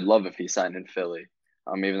horse. I would love if he signed in Philly.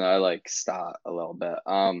 Even though I like Stott a little bit.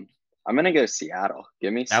 I'm gonna go Seattle.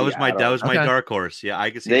 Give me Seattle. That was my dark horse. Yeah,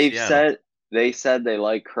 I can see Seattle. They said they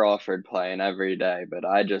like Crawford playing every day, but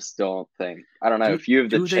I just don't think. I don't know if you have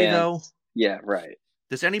the chance. They, though? Yeah, right.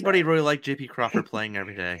 Does anybody really like JP Crawford playing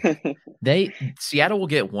every day? Seattle will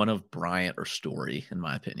get one of Bryant or Story, in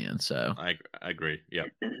my opinion. So I agree. Yeah,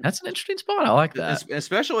 that's an interesting spot. I like that,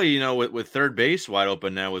 especially with third base wide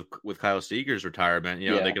open now with Kyle Seager's retirement.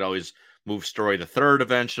 They could always move Story to third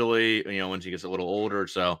eventually. Once he gets a little older.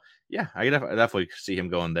 So yeah, I definitely see him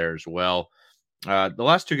going there as well. The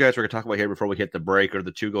last two guys we're gonna talk about here before we hit the break are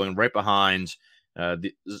the two going right behind.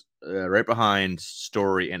 Right behind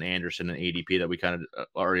Story and Anderson and ADP that we kind of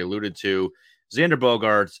already alluded to, Xander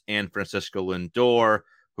Bogaerts and Francisco Lindor,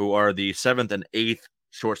 who are the 7th and 8th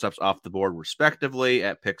shortstops off the board respectively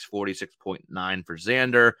at picks 46.9 for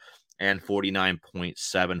Xander and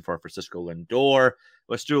 49.7 for Francisco Lindor.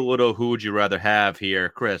 Let's do a little who would you rather have here,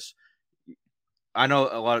 Chris. I know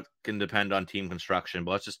a lot can depend on team construction,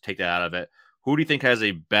 but let's just take that out of it. Who do you think has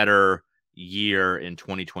a better year in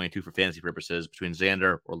 2022 for fantasy purposes between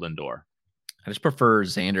Xander or Lindor? I just prefer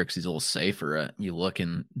Xander because he's a little safer. You look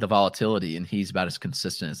in the volatility, and he's about as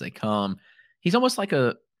consistent as they come. He's almost like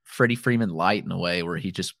a Freddie Freeman light in a way where he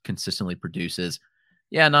just consistently produces.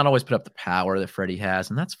 Yeah, not always put up the power that Freddie has,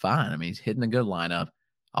 and that's fine. I mean, he's hitting a good lineup,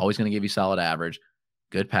 always going to give you solid average,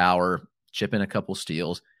 good power, chip in a couple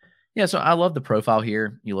steals. Yeah, so I love the profile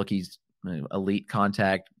here. You look, he's elite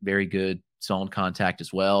contact, very good zone contact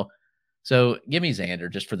as well. So give me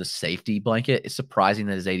Xander just for the safety blanket. It's surprising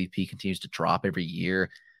that his ADP continues to drop every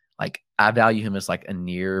year. Like, I value him as like a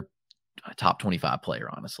near top 25 player,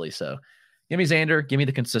 honestly. So give me Xander, give me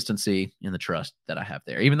the consistency and the trust that I have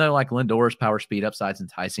there. Even though like Lindor's power speed upside's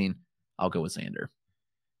enticing, I'll go with Xander.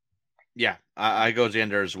 Yeah, I go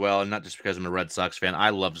Xander as well. And not just because I'm a Red Sox fan.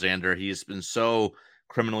 I love Xander. He's been so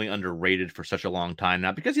criminally underrated for such a long time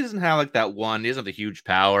now because he doesn't have like that one. He doesn't have the huge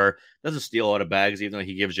power, doesn't steal a lot of bags, even though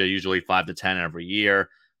he gives you usually 5 to 10 every year.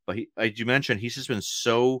 But he, like you mentioned, he's just been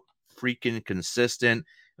so freaking consistent.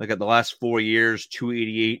 Like at the last 4 years,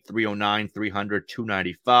 288, 309, 300,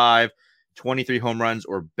 295, 23 home runs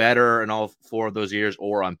or better in all 4 of those years,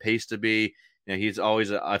 or on pace to be. He's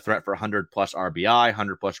always a threat for 100 plus RBI,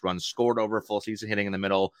 100 plus runs scored over a full season, hitting in the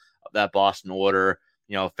middle of that Boston order.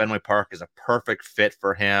 Fenway Park is a perfect fit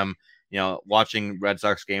for him. Watching Red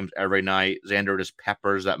Sox games every night, Xander just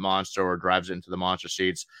peppers that monster or drives it into the monster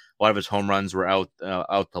seats. A lot of his home runs were out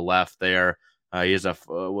the left there. He has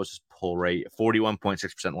what's his pull rate?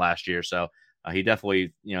 41.6% last year. So he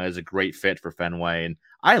definitely, is a great fit for Fenway. And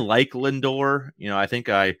I like Lindor. I think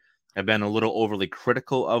I have been a little overly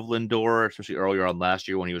critical of Lindor, especially earlier on last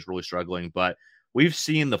year when he was really struggling. But we've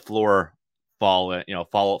seen the floor fall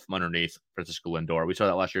out from underneath Francisco Lindor. We saw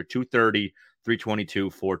that last year, 230,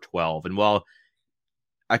 322, 412. And while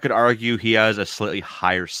I could argue he has a slightly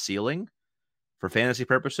higher ceiling for fantasy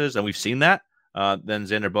purposes, and we've seen that, than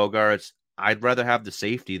Xander Bogaerts, I'd rather have the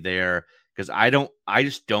safety there because I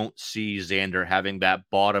just don't see Xander having that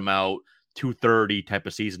bottom out 230 type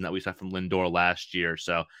of season that we saw from Lindor last year.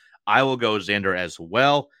 So I will go Xander as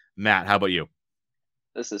well. Matt, how about you?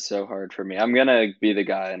 This is so hard for me. I'm gonna be the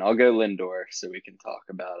guy, and I'll go Lindor so we can talk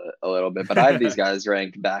about it a little bit. But I have these guys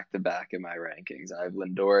ranked back to back in my rankings. I have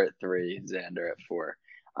Lindor at 3, Xander at 4.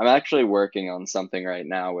 I'm actually working on something right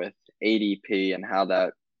now with ADP and how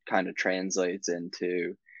that kind of translates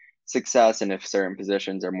into success and if certain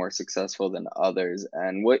positions are more successful than others.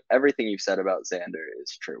 And what everything you've said about Xander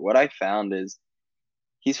is true. What I found is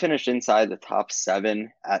he's finished inside the top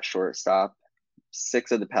 7 at shortstop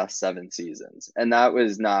 6 of the past 7 seasons. And that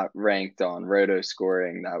was not ranked on roto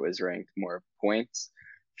scoring. That was ranked more points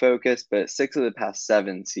focused. But 6 of the past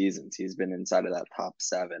 7 seasons, he's been inside of that top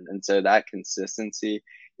 7. And so that consistency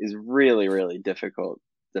is really, really difficult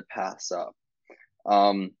to pass up.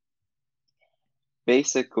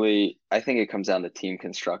 Basically, I think it comes down to team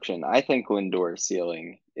construction. I think Lindor's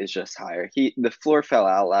ceiling is just higher. The floor fell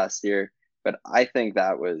out last year, but I think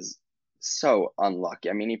that was so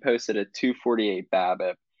unlucky. I mean, he posted a 248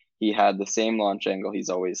 BABIP. He had the same launch angle he's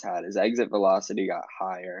always had. His exit velocity got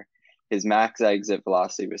higher. His max exit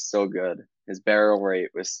velocity was still good. His barrel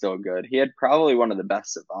rate was still good. He had probably one of the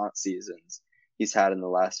best Savant seasons he's had in the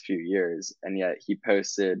last few years, and yet he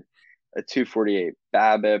posted a 248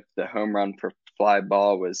 BABIP. The home run per fly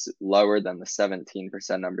ball was lower than the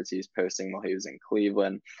 17% numbers he was posting while he was in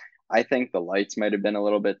Cleveland. I think the lights might have been a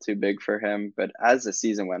little bit too big for him, but as the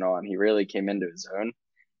season went on, he really came into his own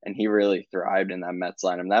and he really thrived in that Mets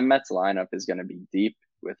lineup. That Mets lineup is going to be deep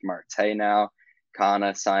with Marte now,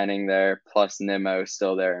 Kana signing there, plus Nimmo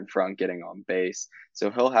still there in front getting on base. So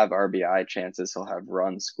he'll have RBI chances. He'll have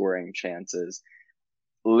run scoring chances.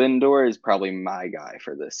 Lindor is probably my guy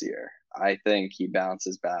for this year. I think he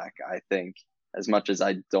bounces back. I think as much as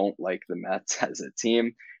I don't like the Mets as a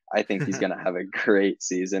team, I think he's going to have a great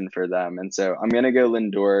season for them. And so I'm going to go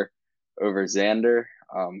Lindor over Xander,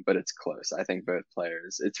 but it's close. I think both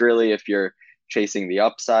players. It's really if you're chasing the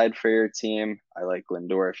upside for your team, I like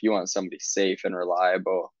Lindor. If you want somebody safe and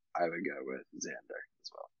reliable, I would go with Xander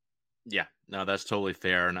as well. Yeah, no, that's totally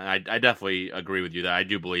fair. And I definitely agree with you that I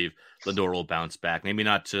do believe Lindor will bounce back. Maybe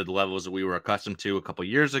not to the levels that we were accustomed to a couple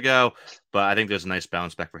years ago, but I think there's a nice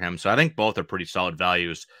bounce back for him. So I think both are pretty solid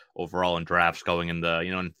values overall in drafts going in the,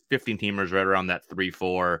 in 15 teamers right around that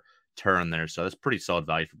 3-4 turn there. So that's pretty solid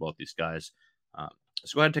value for both these guys.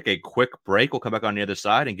 Let's go ahead and take a quick break. We'll come back on the other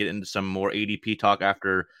side and get into some more ADP talk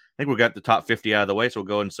after. I think we got the top 50 out of the way. So we'll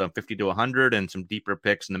go into some 50 to 100 and some deeper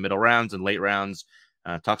picks in the middle rounds and late rounds.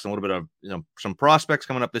 Talk some a little bit of some prospects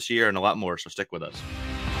coming up this year and a lot more. So stick with us.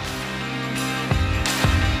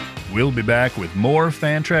 We'll be back with more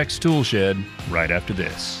Fantrax Toolshed right after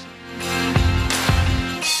this.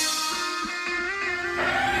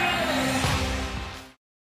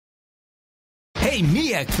 Hey,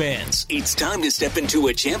 MEAC fans, it's time to step into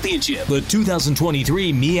a championship. The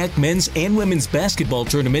 2023 MEAC Men's and Women's Basketball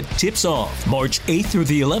Tournament tips off March 8th through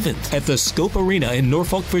the 11th at the Scope Arena in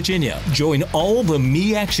Norfolk, Virginia. Join all the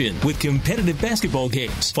Me action with competitive basketball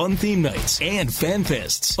games, fun theme nights, and fan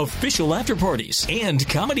fests, official after parties, and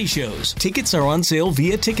comedy shows. Tickets are on sale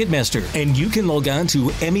via Ticketmaster, and you can log on to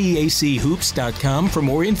meachoops.com for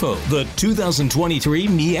more info. The 2023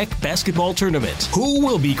 MEAC Basketball Tournament. Who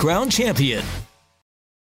will be crowned champion?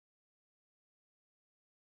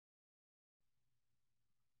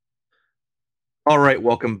 All right,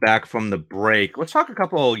 welcome back from the break. Let's talk a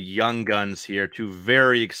couple of young guns here, 2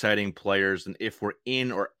 very exciting players, and if we're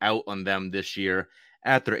in or out on them this year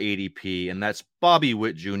at their ADP, and that's Bobby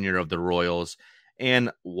Witt Jr. of the Royals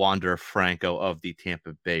and Wander Franco of the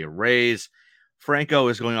Tampa Bay Rays. Franco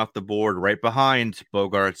is going off the board right behind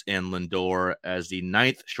Bogaerts and Lindor as the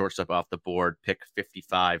 9th shortstop off the board, pick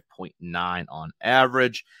 55.9 on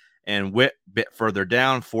average, and Witt a bit further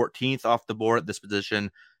down, 14th off the board at this position,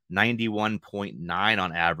 91.9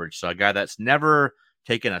 on average. So a guy that's never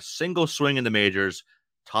taken a single swing in the majors,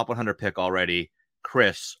 top 100 pick already.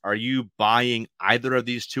 Chris, are you buying either of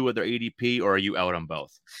these two at their ADP, or are you out on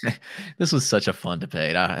both? This was such a fun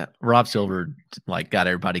debate. Rob Silver got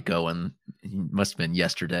everybody going. He must have been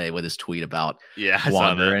yesterday with his tweet about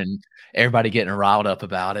Wander and everybody getting riled up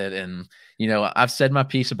about it. And I've said my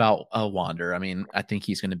piece about Wander. I mean, I think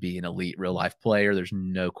he's going to be an elite real life player. There's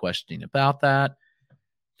no questioning about that.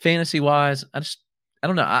 Fantasy wise, I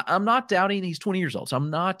don't know. I'm not doubting he's 20 years old, so I'm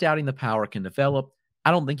not doubting the power can develop. I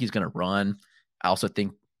don't think he's going to run. I also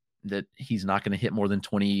think that he's not going to hit more than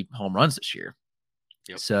 20 home runs this year.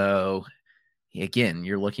 Yep. So again,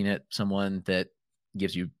 you're looking at someone that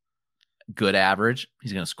gives you good average.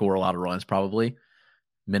 He's going to score a lot of runs, probably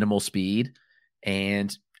minimal speed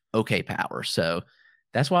and okay power. So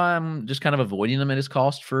that's why I'm just kind of avoiding him at his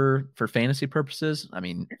cost for fantasy purposes. I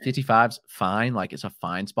mean, 55's fine. It's a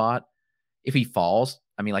fine spot. if he falls,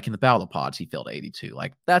 I mean, like in the Battle of the Pods, he fell to 82.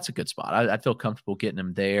 Like, that's a good spot. I'd feel comfortable getting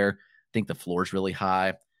him there. I think the floor is really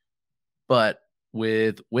high. But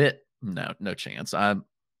with Witt, no chance. I'm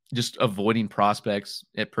just avoiding prospects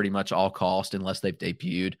at pretty much all cost unless they've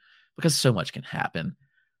debuted, because so much can happen.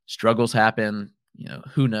 Struggles happen.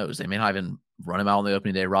 Who knows? They may not even run him out on the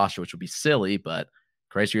opening day roster, which would be silly, but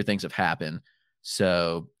crazier things have happened.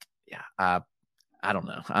 So, yeah, I don't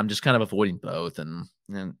know. I'm just kind of avoiding both. And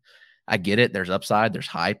I get it. There's upside, there's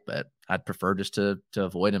hype, but I'd prefer just to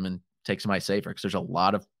avoid him and take somebody safer, because there's a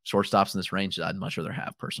lot of shortstops in this range that I'd much rather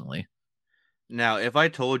have personally. Now, if I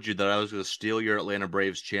told you that I was going to steal your Atlanta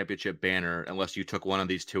Braves championship banner unless you took one of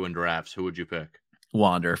these two in drafts, who would you pick?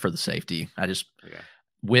 Wander for the safety.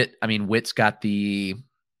 Witt's got the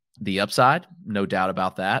upside, no doubt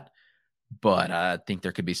about that. But I think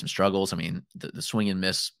there could be some struggles. I mean, the swing and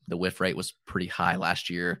miss, the whiff rate was pretty high last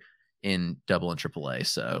year in Double and AAA.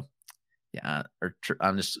 So, yeah,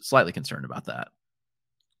 I'm just slightly concerned about that.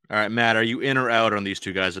 All right, Matt, are you in or out on these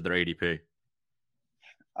two guys at their ADP?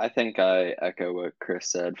 I think I echo what Chris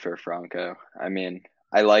said for Franco. I mean,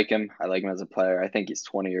 I like him. I like him as a player. I think he's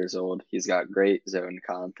 20 years old. He's got great zone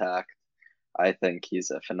contact. I think he's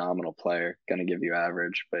a phenomenal player, going to give you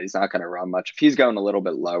average, but he's not going to run much. If he's going a little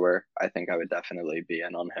bit lower, I think I would definitely be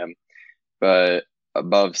in on him. But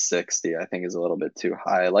above 60, I think is a little bit too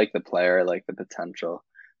high. I like the player. I like the potential.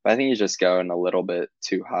 But I think he's just going a little bit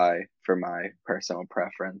too high for my personal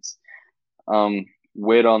preference.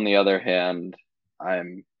 Witt, on the other hand,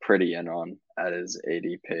 I'm pretty in on at his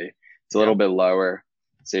ADP. It's a little bit lower,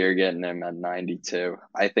 so you're getting him at 92.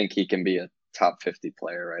 I think he can be a top 50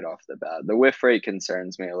 player right off the bat. The whiff rate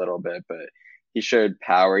concerns me a little bit, but he showed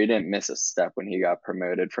power. He didn't miss a step when he got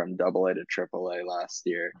promoted from AA to AAA last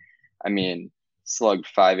year. I mean, slugged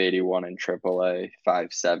 581 in AAA,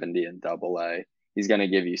 570 in AA. He's going to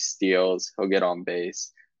give you steals. He'll get on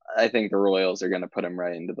base. I think the Royals are going to put him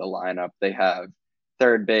right into the lineup. They have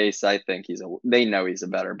third base. I think they know he's a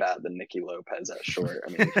better bat than Nicky Lopez at short. I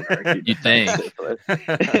mean, you think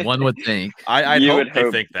one would think. I hope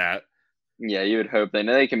they think that. Yeah, you would hope they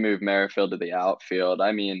know they can move Merrifield to the outfield.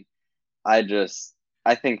 I mean, I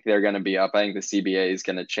think they're going to be up. I think the CBA is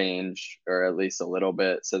going to change, or at least a little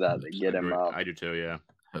bit, so that they get him up. I do too. Yeah,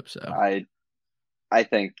 hope so. I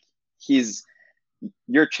think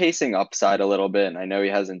you're chasing upside a little bit, and I know he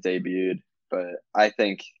hasn't debuted, but I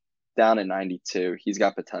think down at 92, he's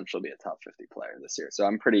got potential to be a top 50 player this year. So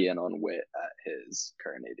I'm pretty in on Witt at his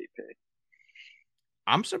current ADP.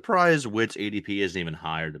 I'm surprised Witt's ADP isn't even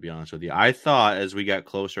higher, to be honest with you. I thought as we got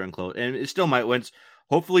closer and closer, and it still might win.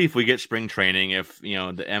 Hopefully, if we get spring training, if the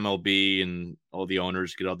MLB and all the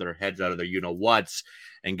owners get all their heads out of their whats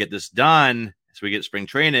and get this done, as we get spring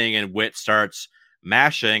training and Witt starts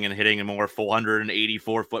mashing and hitting a more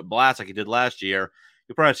 484-foot blast like he did last year,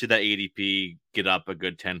 you'll probably see that ADP get up a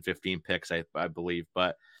good 10, 15 picks, I believe.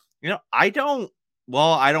 But I don't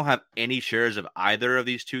have any shares of either of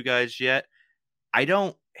these two guys yet. I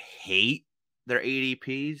don't hate their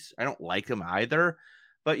ADPs. I don't like them either.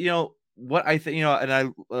 But, what I think, and I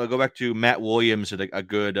go back to Matt Williams, a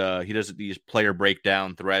good, he does these player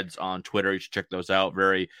breakdown threads on Twitter. You should check those out.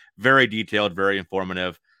 Very, very detailed, very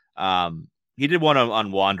informative. He did one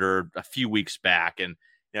on Wander a few weeks back. And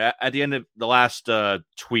at the end of the last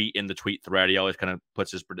tweet in the tweet thread, he always kind of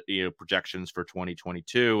puts his projections for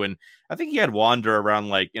 2022. And I think he had Wander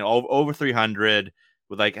around over 300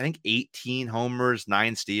 with I think 18 homers,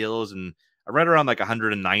 9 steals, and I read around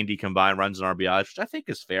 190 combined runs and RBIs, which I think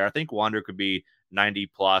is fair. I think Wander could be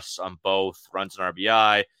 90 plus on both runs and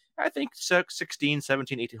RBI. I think 16,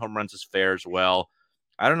 17, 18 home runs is fair as well.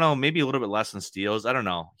 I don't know, maybe a little bit less than steals. I don't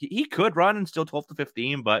know. He could run and still 12 to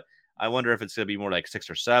 15, but I wonder if it's going to be more like 6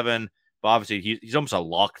 or 7. But obviously, he's almost a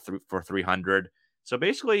lock for 300. So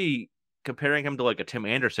basically, comparing him to a Tim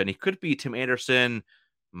Anderson, he could be Tim Anderson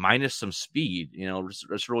minus some speed.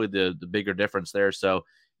 It's really the bigger difference there. So,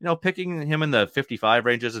 picking him in the 55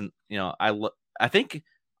 ranges, and I think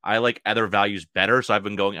I like other values better, so I've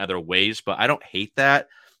been going other ways, but I don't hate that.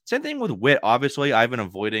 Same thing with Witt. Obviously, I've been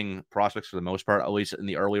avoiding prospects for the most part, at least in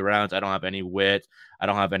the early rounds. I don't have any Witt. I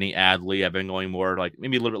don't have any Adley. I've been going more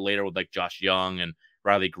maybe a little bit later with Josh Young and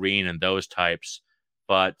Riley Green and those types.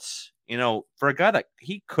 But, for a guy that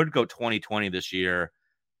he could go 2020 this year,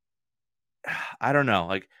 I don't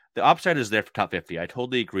know. The upside is there for top 50. I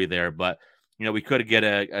totally agree there, but we could get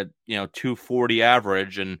a 240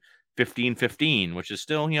 average and 15-15, which is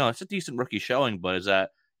still, it's a decent rookie showing, but is that,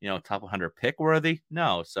 top 100 pick worthy?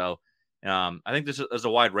 No. So I think there's a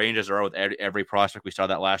wide range as there are with every prospect. We saw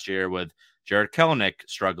that last year with Jared Kelenic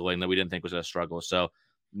struggling that we didn't think was a struggle. So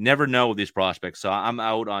never know with these prospects. So I'm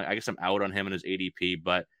out on him and his ADP,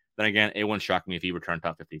 but then again, it wouldn't shock me if he returned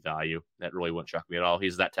top 50 value. That really wouldn't shock me at all.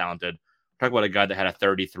 He's that talented. Talk about a guy that had a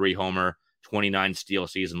 33 homer, 29 steal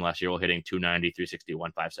season last year while hitting 290,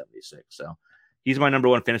 361, 576. So he's my number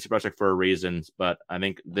one fantasy prospect for a reason, but I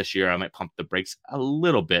think this year I might pump the brakes a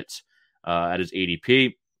little bit at his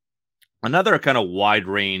ADP. Another kind of wide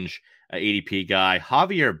range ADP guy,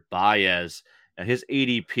 Javier Baez, his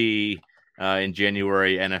ADP in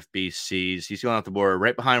January NFBCs. He's going off the board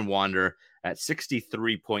right behind Wander at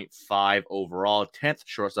 63.5 overall, 10th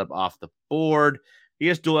shortstop off the board. He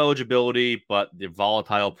has dual eligibility, but the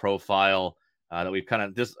volatile profile that we've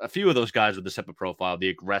there's a few of those guys with the separate profile, the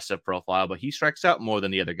aggressive profile, but he strikes out more than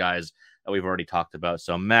the other guys that we've already talked about.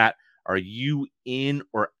 So, Matt, are you in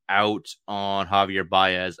or out on Javier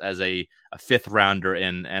Baez as a fifth rounder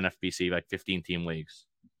in NFBC, like 15-team leagues?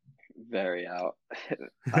 Very out.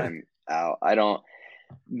 I'm out.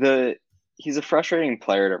 He's a frustrating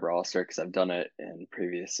player to roster because I've done it in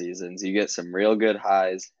previous seasons. You get some real good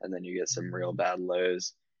highs and then you get some real bad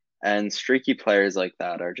lows. And streaky players like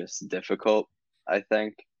that are just difficult, I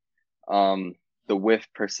think. The whiff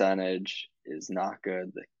percentage is not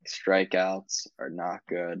good. The strikeouts are not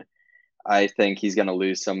good. I think he's going to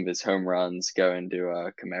lose some of his home runs going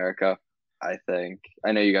to Comerica. I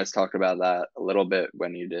know you guys talked about that a little bit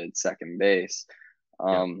when you did second base.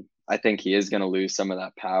 I think he is going to lose some of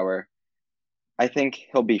that power. I think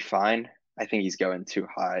he'll be fine. I think he's going too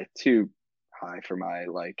high for my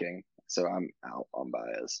liking. So I'm out on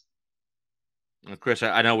Baez. Chris,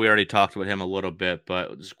 I know we already talked about him a little bit,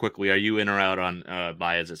 but just quickly, are you in or out on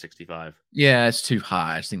Baez at 65? Yeah, it's too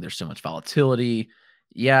high. I just think there's so much volatility.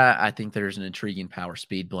 Yeah, I think there's an intriguing power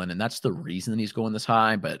speed blend, and that's the reason that he's going this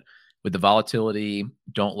high. But with the volatility,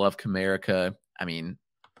 don't love Comerica. I mean,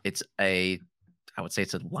 I would say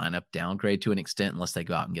it's a lineup downgrade to an extent unless they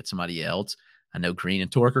go out and get somebody else. I know Green and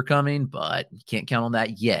Torque are coming, but you can't count on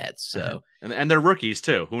that yet. So, and they're rookies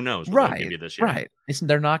too. Who knows? What they'll give you this year. Right.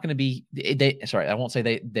 They're not going to be. I won't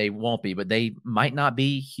say they won't be, but they might not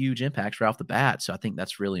be huge impacts right off the bat. So I think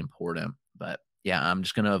that's really important. But yeah, I'm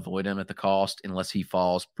just going to avoid him at the cost unless he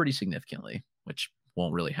falls pretty significantly, which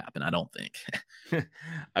won't really happen, I don't think.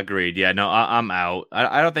 Agreed. Yeah, no, I'm out.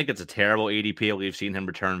 I don't think it's a terrible ADP. We've seen him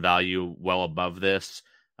return value well above this.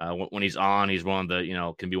 When he's on, he's one of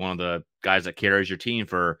the, can be one of the guys that carries your team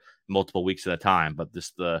for multiple weeks at a time. But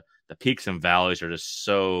the peaks and valleys are just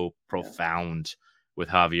so profound with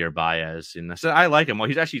Javier Baez. And so I like him. Well,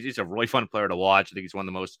 he's a really fun player to watch. I think he's one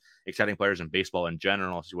of the most exciting players in baseball in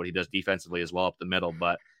general. See what he does defensively as well up the middle.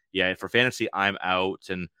 But yeah, for fantasy, I'm out.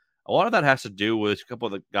 And a lot of that has to do with a couple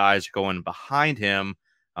of the guys going behind him.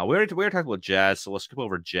 We already talked about Jazz, so let's skip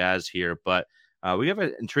over Jazz here. But we have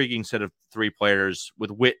an intriguing set of three players with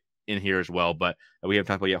Witt in here as well. But we haven't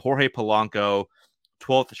talked about yet. Jorge Polanco,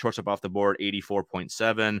 12th shortstop off the board,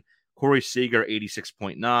 84.7. Corey Seager,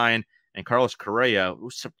 86.9. And Carlos Correa,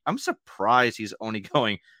 I'm surprised he's only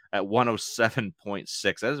going at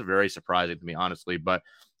 107.6. That is very surprising to me, honestly. But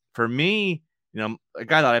for me, a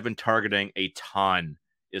guy that I've been targeting a ton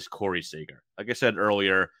is Corey Seager. Like I said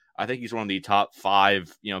earlier, I think he's one of the top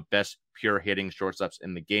 5, best pure hitting shortstops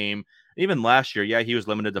in the game. Even last year, yeah, he was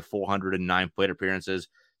limited to 409 plate appearances.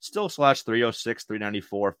 Still slash 306,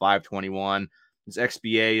 394, 521. His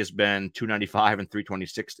XBA has been 295 and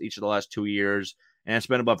 326 each of the last 2 years. And it's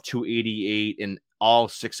been above 288 in all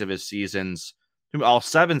 6 of his seasons. All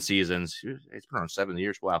 7 seasons. It's been around 7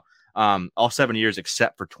 years. Wow. All 7 years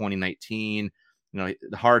except for 2019. The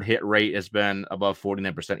hard hit rate has been above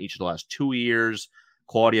 49% each of the last 2 years.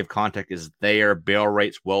 Quality of contact is there. Barrel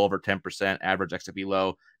rates well over 10%. Average XFE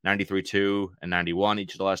low 93.2 and 91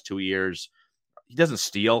 each of the last 2 years. He doesn't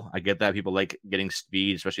steal. I get that. People like getting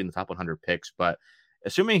speed, especially in the top 100 picks. But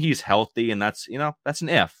assuming he's healthy, and that's an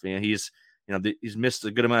if. He's missed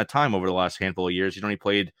a good amount of time over the last handful of years. He's only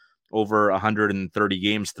played over 130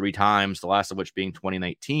 games 3 times, the last of which being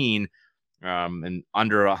 2019. And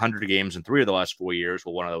under 100 games in 3 of the last 4 years.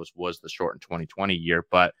 Well, one of those was the shortened 2020 year.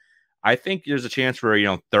 But I think there's a chance for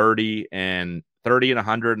 30 and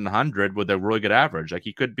 100 and 100 with a really good average. Like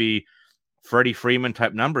he could be Freddie Freeman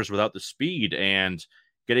type numbers without the speed, and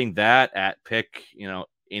getting that at pick in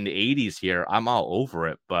the 80s here, I'm all over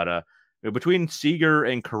it. But between Seager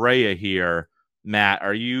and Correa here, Matt,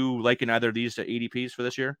 are you liking either of these ADPs for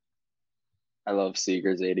this year? I love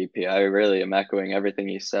Seager's ADP. I really am echoing everything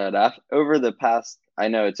you said. Over the past, I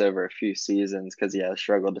know it's over a few seasons because he has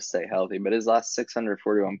struggled to stay healthy, but his last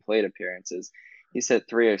 641 plate appearances, he's hit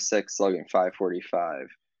 306, slugging 545.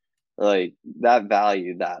 Like that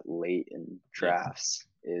value that late in drafts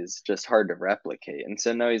is just hard to replicate. And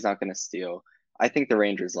so no, he's not going to steal. I think the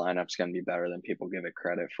Rangers lineup's going to be better than people give it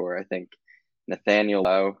credit for. I think Nathaniel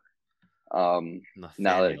Lowe,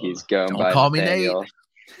 now that he's going by Nathaniel,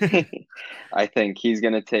 I think he's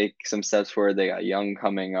going to take some steps forward. They got Young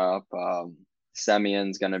coming up.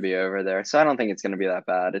 Semion's going to be over there. So I don't think it's going to be that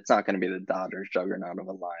bad. It's not going to be the Dodgers juggernaut of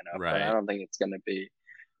a lineup, but I don't think it's going to be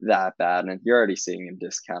that bad. And you're already seeing him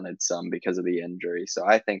discounted some because of the injury. So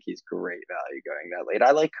I think he's great value going that late.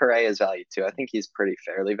 I like Correa's value too. I think he's pretty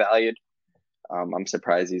fairly valued. I'm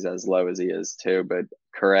surprised he's as low as he is too, but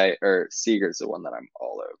Correa or Seager's the one that I'm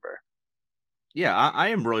all over. Yeah, I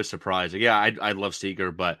am really surprised. Yeah, I love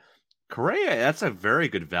Seager, but Correa, that's a very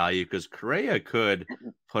good value because Correa could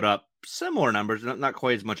put up similar numbers, not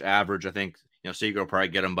quite as much average. I think, Seager will probably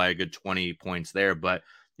get him by a good 20 points there, but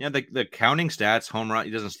the counting stats, home run,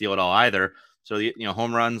 he doesn't steal it all either. So,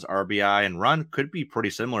 home runs, RBI, and run could be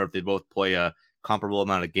pretty similar if they both play a comparable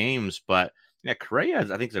amount of games. But yeah, Correa,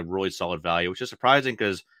 I think, is a really solid value, which is surprising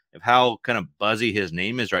because of how kind of buzzy his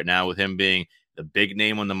name is right now with him being the big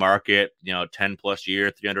name on the market, 10 plus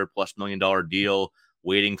year, $300+ million deal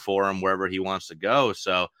waiting for him wherever he wants to go.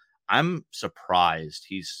 So I'm surprised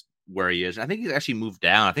he's where he is. I think he's actually moved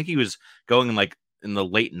down. I think he was going in the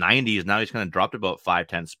late 90s. Now he's kind of dropped about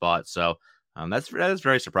 5-10 spots. So that's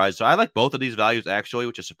very surprising. So I like both of these values actually,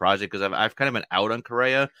 which is surprising because I've kind of been out on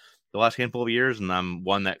Correa the last handful of years, and I'm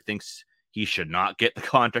one that thinks he should not get the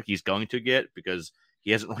contract he's going to get because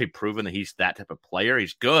he hasn't really proven that he's that type of player.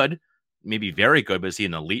 He's good, maybe very good, but is he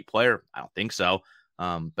an elite player? I don't think so.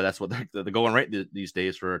 But that's what they're going right these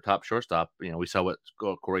days for a top shortstop. We saw what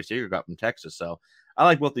Corey Seager got from Texas. So I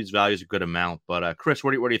like both these values a good amount. But Chris,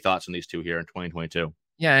 what are your thoughts on these two here in 2022?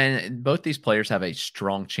 Yeah, and both these players have a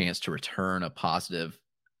strong chance to return a positive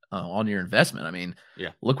on your investment. I mean,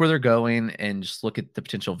 look where they're going and just look at the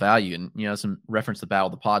potential value. And, some reference the Battle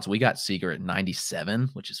of the Pods. We got Seager at 97,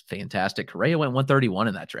 which is fantastic. Correa went 131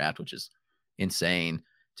 in that draft, which is insane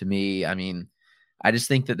to me. I mean, I just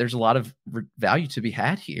think that there's a lot of value to be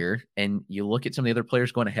had here. And you look at some of the other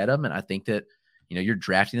players going ahead of them, and I think that, you're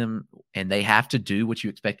drafting them and they have to do what you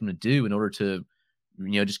expect them to do in order to,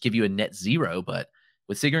 just give you a net zero. But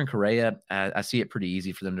with Seager and Correa, I see it pretty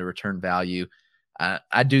easy for them to return value.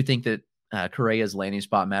 I do think that Correa's landing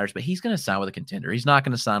spot matters, but he's going to sign with a contender. He's not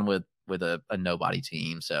going to sign with a nobody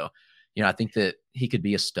team. So, I think that he could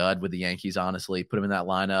be a stud with the Yankees, honestly. Put him in that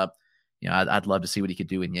lineup. I'd love to see what he could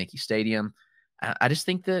do in Yankee Stadium. I just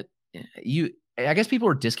think that I guess people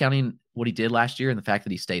are discounting what he did last year and the fact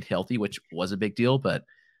that he stayed healthy, which was a big deal, but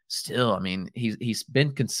still, I mean, he's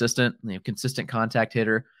been consistent, consistent contact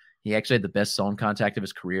hitter. He actually had the best zone contact of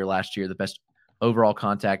his career last year, the best overall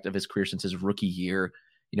contact of his career since his rookie year,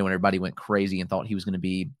 when everybody went crazy and thought he was going to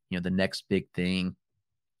be, the next big thing.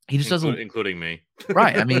 He just doesn't, including me.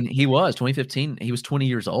 Right. I mean, he was 2015, he was 20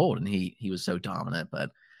 years old and he was so dominant, but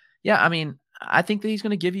yeah, I mean, I think that he's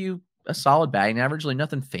going to give you a solid batting average, like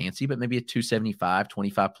nothing fancy, but maybe a 275,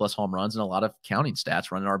 25 plus home runs and a lot of counting stats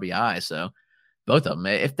running RBI. So both of them,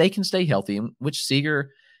 if they can stay healthy, which Seager,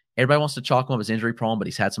 everybody wants to chalk him up as injury prone, but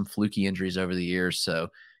he's had some fluky injuries over the years. So,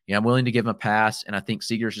 I'm willing to give him a pass. And I think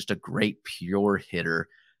Seager is just a great pure hitter.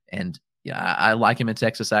 And I like him in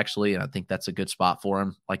Texas actually. And I think that's a good spot for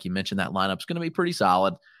him. Like you mentioned, that lineup's going to be pretty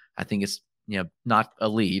solid. I think it's, not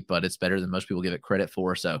elite, but it's better than most people give it credit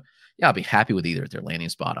for. So I'll be happy with either at their landing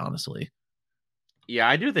spot, honestly. Yeah,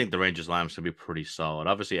 I do think the Rangers lineup's going to be pretty solid.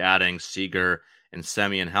 Obviously adding Seager and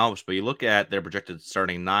Semien helps, but you look at their projected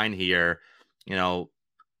starting 9 here,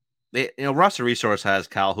 Russell Resource has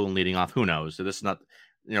Calhoun leading off. Who knows? So this is not,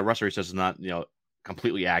 Russell Resource is not,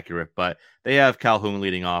 completely accurate, but they have Calhoun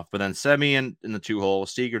leading off. But then Semien in the 2 hole,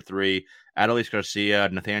 Seager 3, Adolis Garcia,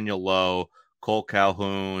 Nathaniel Lowe, Cole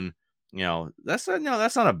Calhoun. That's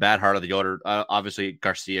not a bad heart of the order. Obviously,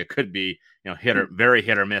 Garcia could be, very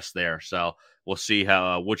hit or miss there. So we'll see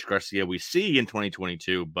which Garcia we see in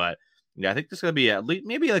 2022. But I think this is going to be at least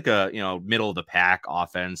maybe like a middle of the pack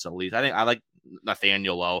offense at least. I like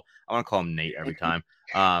Nathaniel Lowe. I want to call him Nate every time.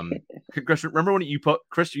 Chris, remember when you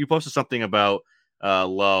posted something about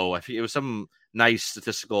Lowe? I think it was some nice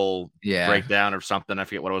statistical breakdown or something. I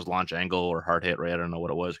forget what it was, launch angle or hard hit rate. I don't know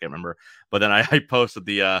what it was. Can't remember. But then I posted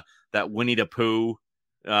that Winnie the Pooh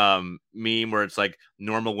meme where it's like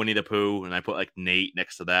normal Winnie the Pooh, and I put like Nate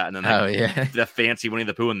next to that, and then the fancy Winnie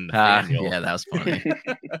the Pooh and Nathaniel. Yeah, that was funny.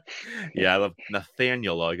 Yeah, I love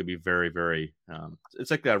Nathaniel Lowe. It could be very, very.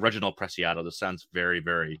 It's like Reginald Preciado. This sounds very,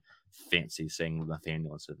 very fancy saying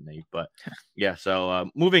Nathaniel instead of Nate. But yeah, so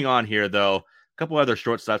moving on here though, a couple other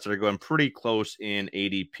shortstops that are going pretty close in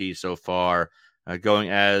ADP so far, going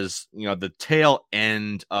as the tail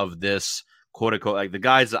end of this. Quote unquote, like the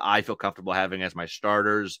guys that I feel comfortable having as my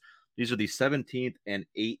starters. These are the 17th and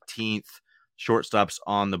 18th shortstops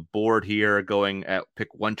on the board here, going at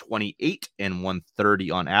pick 128 and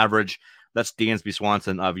 130 on average. That's Dansby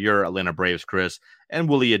Swanson of your Atlanta Braves, Chris, and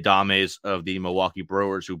Willy Adames of the Milwaukee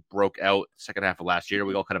Brewers, who broke out second half of last year.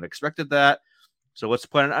 We all kind of expected that. So let's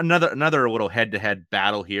play another little head-to-head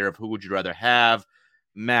battle here of who would you rather have.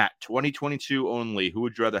 Matt, 2022 only, who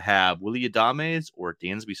would you rather have, Willy Adames or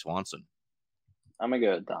Dansby Swanson? I'm going to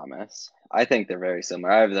go with Adames. I think they're very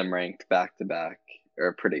similar. I have them ranked back-to-back,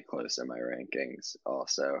 or pretty close in my rankings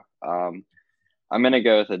also. I'm going to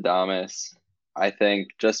go with Adames. I think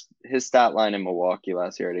just his stat line in Milwaukee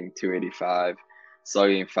last year, hitting 285,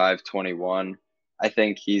 slugging 521. I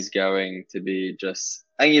think he's going to be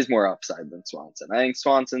I think he's more upside than Swanson. I think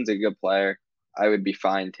Swanson's a good player. I would be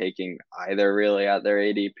fine taking either really at their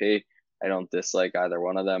ADP. I don't dislike either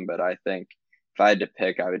one of them, but I think if I had to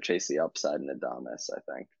pick, I would chase the upside in Adames, I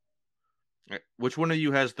think. Which one of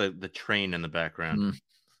you has the train in the background?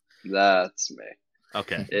 That's me.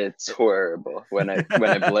 Okay. It's horrible. When it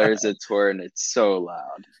blares its horn, it's so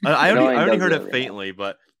loud. I only heard it faintly,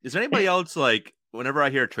 but is there anybody else, like, whenever I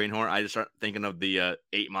hear a train horn, I just start thinking of the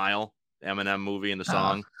 8 Mile Eminem movie and the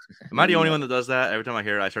song. Am I the only one that does that? Every time I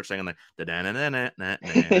hear it, I start singing like I don't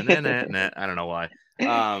know why.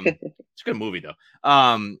 It's a good movie though.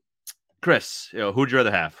 Chris, who'd you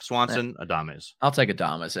rather have? Swanson, Adames? I'll take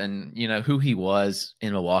Adames. And who he was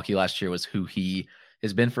in Milwaukee last year was who he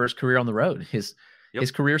has been for his career on the road. His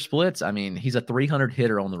career splits. I mean, he's a 300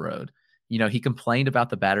 hitter on the road. He complained about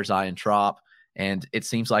the batter's eye and Trop, and it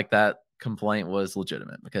seems like that complaint was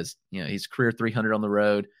legitimate because he's career 300 on the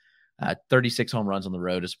road. 36 home runs on the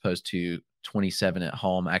road as opposed to 27 at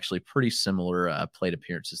home. Actually, pretty similar plate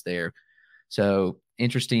appearances there. So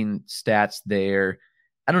interesting stats there.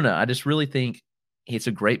 I don't know. I just really think it's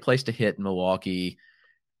a great place to hit in Milwaukee.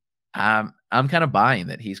 I'm kind of buying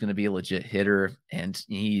that he's going to be a legit hitter, and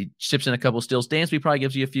he chips in a couple steals. Dansby probably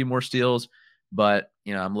gives you a few more steals, but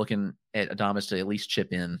I'm looking at Adames to at least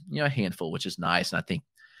chip in a handful, which is nice. And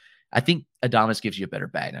I think Adames gives you a better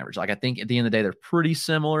batting average. Like, I think at the end of the day, they're pretty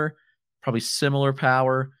similar. Probably similar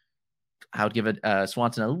power. I would give it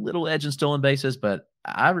Swanson a little edge in stolen bases, but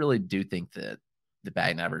I really do think that the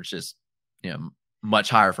batting average is,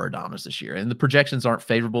 much higher for Adames this year. And the projections aren't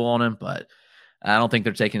favorable on him, but I don't think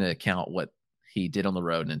they're taking into account what he did on the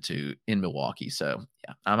road and in Milwaukee. So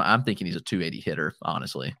yeah, I'm thinking he's a 280 hitter,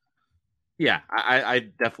 honestly. Yeah,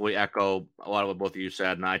 I definitely echo a lot of what both of you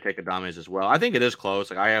said, and I take Adames as well. I think it is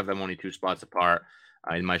close. Like, I have them only 2 spots apart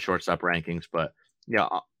in my shortstop rankings, but yeah.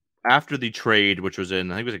 After the trade, which was I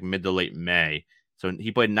think it was like mid to late May. So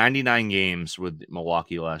he played 99 games with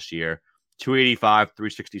Milwaukee last year, 285,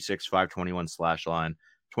 366, 521 slash line,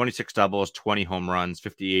 26 doubles, 20 home runs,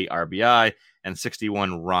 58 RBI, and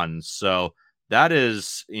 61 runs. So that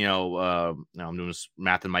is, I'm doing this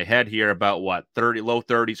math in my head here about what, low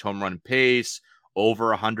 30s home run pace, over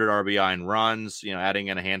 100 RBI and runs, adding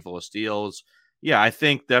in a handful of steals. Yeah, I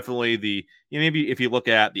think definitely maybe if you look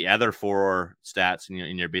at the other 4 stats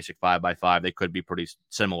in your basic 5x5, they could be pretty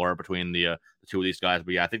similar between the 2 of these guys.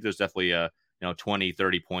 But yeah, I think there's definitely a 20,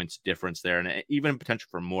 30 points difference there, and even potential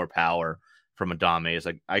for more power from Adames.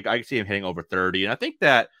 Like, I see him hitting over 30, and I think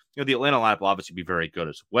that the Atlanta lineup will obviously be very good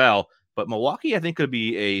as well. But Milwaukee, I think, could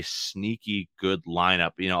be a sneaky good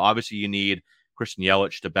lineup. Obviously you need Christian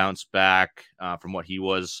Yelich to bounce back from what he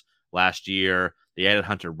was last year. They added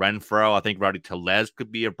Hunter Renfroe. I think Rowdy Tellez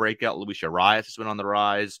could be a breakout. Luis Arias has been on the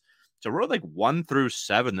rise. So we're like 1 through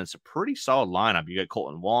 7. That's a pretty solid lineup. You got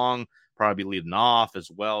Colton Wong probably leading off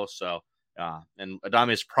as well. So, and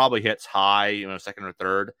Adames probably hits high, second or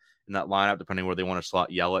third in that lineup, depending where they want to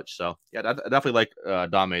slot Yelich. So yeah, I definitely like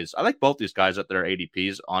Adames. I like both these guys at their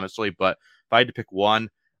ADPs, honestly, but if I had to pick one,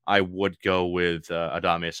 I would go with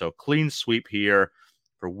Adames. So clean sweep here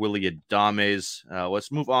for Willy Adames.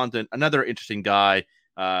 Let's move on to another interesting guy,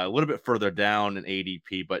 a little bit further down in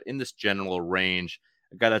ADP, but in this general range,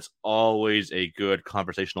 a guy that's always a good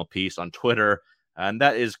conversational piece on Twitter, and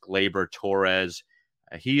that is Gleyber Torres.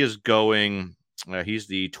 He is going, he's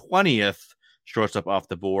the 20th shortstop off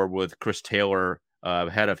the board with Chris Taylor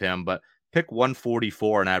ahead of him, but pick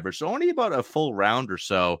 144 on average. So only about a full round or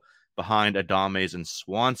so behind Adames and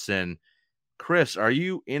Swanson. Chris, are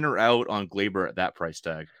you in or out on Gleyber at that price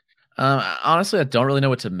tag? Honestly, I don't really know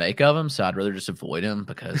what to make of him, so I'd rather just avoid him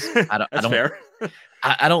because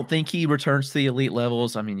I don't think he returns to the elite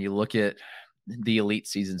levels. I mean, you look at the elite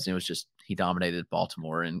seasons, it was just he dominated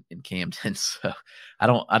Baltimore and Camden. So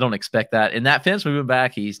I don't expect that. In that fence moving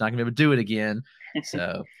back, he's not going to be able to do it again.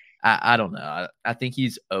 So I don't know. I think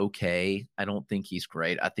he's okay. I don't think he's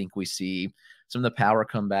great. I think we see some of the power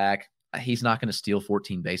come back. he's not going to steal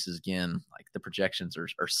 14 bases again. Like the projections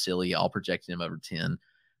are silly. I'll project him over 10.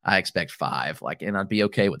 I expect 5. And I'd be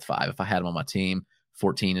okay with 5 if I had him on my team.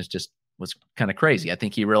 14 was kind of crazy. I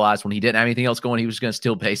think he realized when he didn't have anything else going, he was going to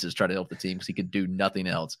steal bases, try to help the team because he could do nothing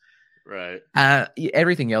else. Right.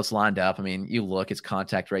 Everything else lined up. I mean, you look, his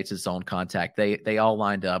contact rates, his zone contact, they all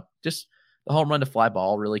lined up. Just the home run to fly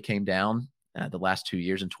ball really came down the last 2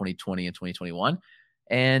 years in 2020 and 2021.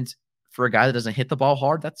 And for a guy that doesn't hit the ball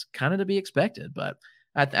hard, that's kind of to be expected. But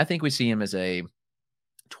I think we see him as a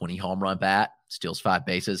 20 home run bat, steals 5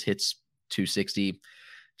 bases, hits 260.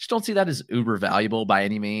 Just don't see that as uber valuable by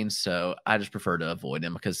any means. So I just prefer to avoid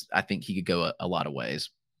him because I think he could go a lot of ways.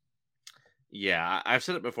 Yeah, I've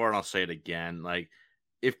said it before and I'll say it again.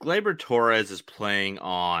 If Gleyber Torres is playing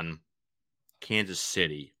on Kansas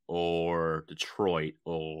City or Detroit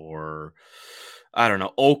or I don't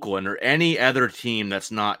know, Oakland or any other team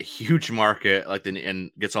that's not a huge market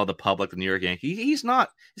and gets all the public, the New York Yankees, he's not.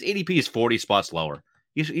 His ADP is 40 spots lower.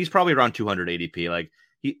 He's probably around 200 ADP.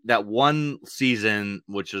 That one season,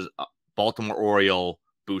 which is Baltimore Oriole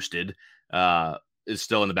boosted, is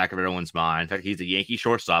still in the back of everyone's mind. In fact, he's a Yankee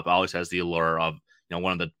shortstop. Always has the allure of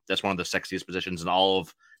that's one of the sexiest positions in all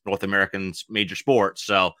of North American's major sports.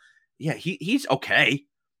 So yeah, he's okay.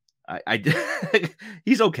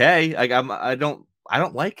 He's okay. I don't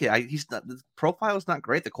like it. The profile is not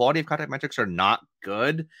great. The quality of contact metrics are not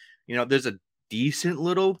good. There's a decent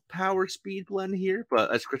little power speed blend here,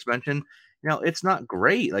 but as Chris mentioned, it's not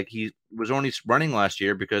great. He was only running last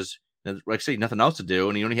year because, like I say, nothing else to do,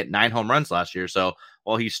 and he only hit 9 home runs last year. So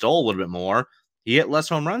while he stole a little bit more, he hit less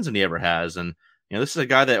home runs than he ever has. And this is a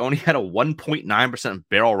guy that only had a 1.9%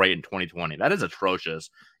 barrel rate in 2020. That is atrocious.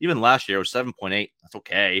 Even last year it was 7.8. That's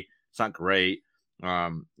okay. It's not great.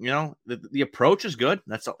 The approach is good.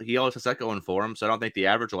 He always has that going for him. So I don't think the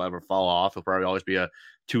average will ever fall off. He'll probably always be a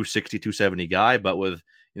 260, 270 guy, but with,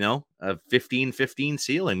 a 15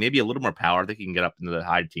 ceiling, maybe a little more power. I think he can get up into the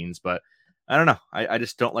high teens, but I don't know. I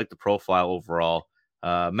just don't like the profile overall.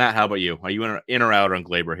 Matt, how about you? Are you in or out on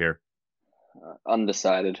Gleyber here?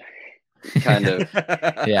 Undecided. Kind of.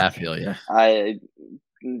 Yeah, I feel you. I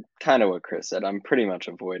kind of what Chris said. I'm pretty much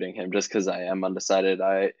avoiding him just because I am undecided.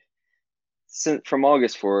 From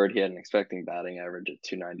August forward, he had an expecting batting average of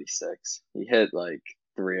 296. He hit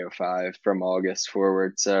 305 from August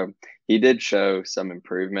forward. So he did show some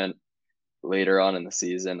improvement later on in the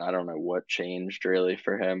season. I don't know what changed really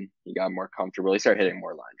for him. He got more comfortable. He started hitting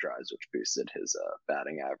more line drives, which boosted his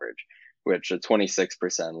batting average, which a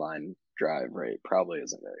 26% line drive rate probably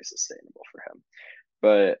isn't very sustainable for him.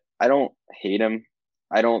 But I don't hate him.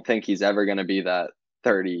 I don't think he's ever going to be that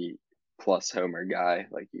 30 plus homer guy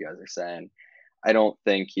like you guys are saying. I don't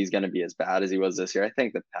think he's going to be as bad as he was this year. I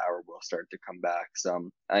think the power will start to come back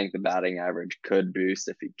some. I think the batting average could boost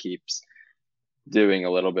if he keeps doing a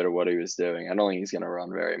little bit of what he was doing. I don't think he's going to run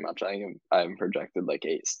very much. I think I'm projected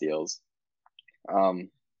 8 steals. I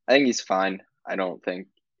think he's fine. I don't think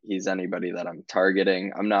he's anybody that I'm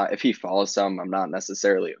targeting. If he falls some, I'm not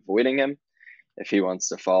necessarily avoiding him. If he wants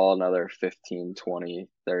to fall another 15, 20,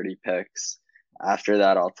 30 picks, after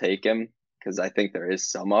that, I'll take him because I think there is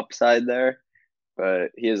some upside there.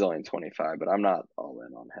 But he is only 25, but I'm not all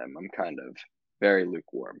in on him. I'm kind of very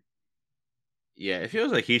lukewarm. Yeah, it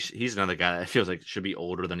feels like he's another guy that feels like should be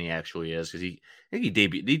older than he actually is because I think he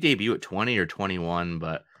debuted at 20 or 21.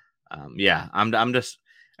 But yeah, I'm just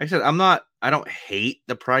like I said, I don't hate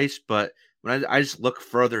the price, but when I just look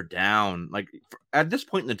further down, at this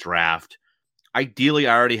point in the draft, ideally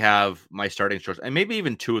I already have my starting shorts and maybe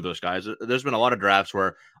even 2 of those guys. There's been a lot of drafts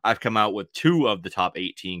where I've come out with 2 of the top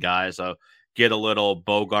 18 guys. So get a little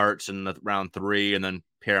Bogarts in the round 3 and then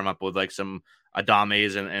pair them up with some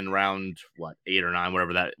Adames in round 8 or 9,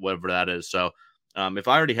 whatever that is. So if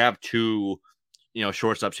I already have 2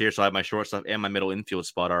 shortstops here, so I have my shortstop and my middle infield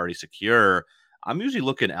spot already secure, I'm usually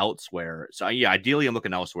looking elsewhere. So yeah, ideally I'm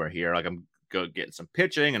looking elsewhere here. I'm getting some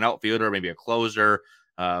pitching, an outfielder, maybe a closer,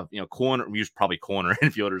 corner, use probably corner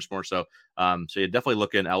infielders more so. So you're definitely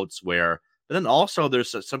looking elsewhere. But then also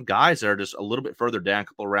there's some guys that are just a little bit further down, a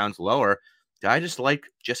couple of rounds lower, that I just like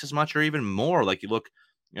just as much or even more. You look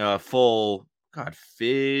full, what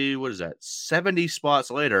is that? 70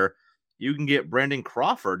 spots later, you can get Brandon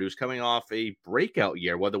Crawford, who's coming off a breakout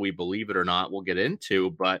year, whether we believe it or not, we'll get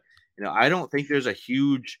into. But I don't think there's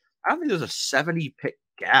a 70 pick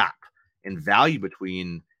gap in value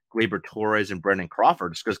between Gleyber Torres and Brandon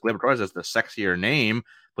Crawford, just because Gleyber Torres has the sexier name,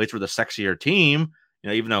 plays for the sexier team.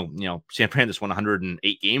 Even though San Fran just won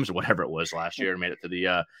 108 games or whatever it was last year and made it to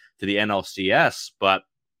the NLCS, but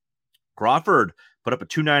Crawford put up a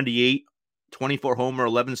 298 24 homer,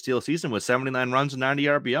 11 steal season with 79 runs and 90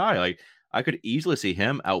 RBI. Like, I could easily see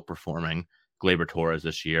him outperforming Gleyber Torres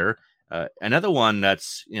this year. Another one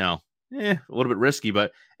that's, a little bit risky,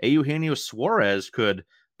 but Eugenio Suarez could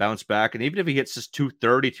bounce back. And even if he hits his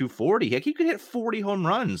 230, 240, heck, he could hit 40 home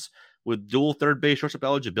runs with dual third base shortstop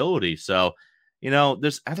eligibility. So,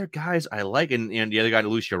 there's other guys I like. And the other guy,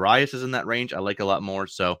 Luis Urias, is in that range. I like a lot more.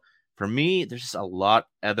 So for me, there's just a lot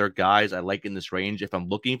other guys I like in this range. If I'm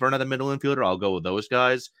looking for another middle infielder, I'll go with those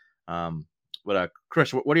guys. But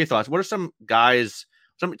Chris, what are your thoughts? What are some guys,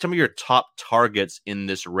 some of your top targets in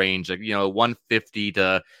this range? Like, 150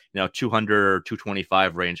 to, 200 or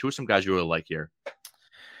 225 range. Who are some guys you really like here?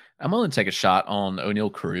 I'm willing to take a shot on O'Neal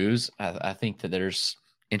Cruz. I think that there's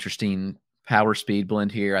interesting power speed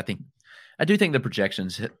blend here. I do think the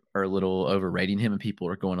projections are a little overrating him and people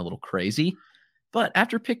are going a little crazy. But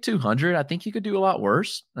after pick 200, I think he could do a lot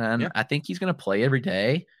worse. And I think he's going to play every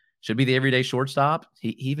day. Should be the everyday shortstop. He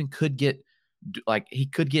even could get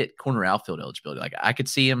corner outfield eligibility. Like, I could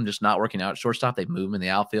see him just not working out at shortstop. They move him in the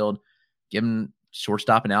outfield, give him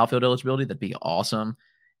shortstop and outfield eligibility. That'd be awesome.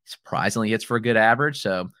 Surprisingly, hits for a good average.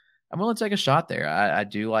 So I'm willing to take a shot there. I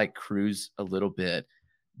do like Cruz a little bit.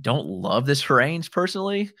 Don't love this range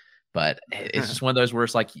personally, but it's just one of those where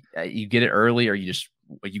it's like you get it early, or you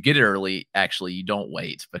get it early. Actually, you don't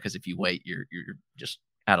wait, because if you wait, you're just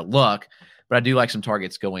out of luck. But I do like some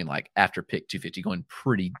targets going like after pick 250, going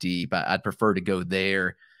pretty deep. I'd prefer to go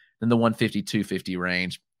there than the 150, 250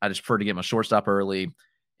 range. I just prefer to get my shortstop early,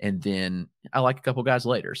 and then I like a couple guys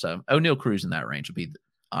later. So O'Neal Cruz in that range would be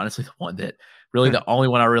honestly the one that really the only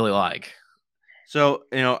one I really like. So,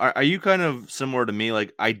 are you kind of similar to me?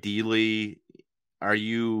 Like, ideally, are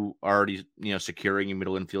you already, securing your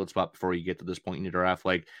middle infield spot before you get to this point in your draft?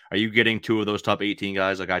 Like, are you getting 2 of those top 18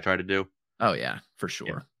 guys like I try to do? Oh, yeah, for sure.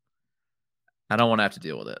 Yeah. I don't want to have to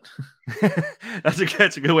deal with it. That's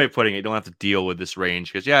a good way of putting it. You don't have to deal with this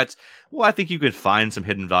range because, I think you could find some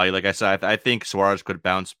hidden value. Like I said, I think Suarez could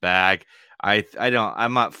bounce back.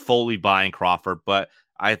 I'm not fully buying Crawford, but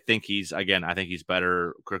I think he's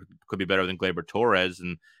better, could be better than Gleyber Torres.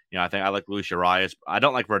 And, I think I like Luis Urias. I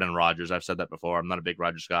don't like Brendan Rodgers. I've said that before. I'm not a big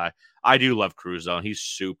Rodgers guy. I do love Cruz, though. He's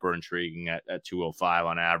super intriguing at 205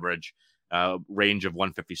 on average, range of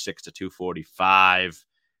 156 to 245.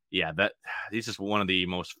 Yeah, he's just one of the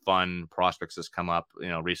most fun prospects that's come up,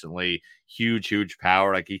 recently. Huge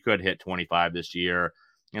power. Like, he could hit 25 this year.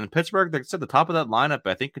 And Pittsburgh, like I said, the top of that lineup,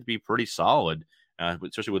 I think, could be pretty solid.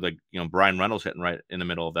 Especially with Brian Reynolds hitting right in the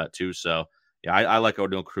middle of that too. So yeah, I like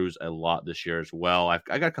O'Neal Cruz a lot this year as well. I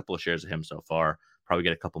got a couple of shares of him so far. Probably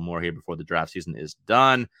get a couple more here before the draft season is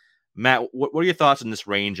done. Matt, what are your thoughts on this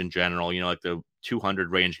range in general? Like the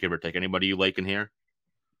 200 range, give or take. Anybody you like in here?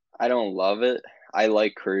 I don't love it. I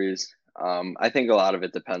like Cruz. I think a lot of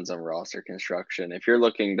it depends on roster construction. If you're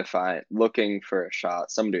looking for a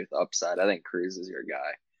shot, somebody with upside, I think Cruz is your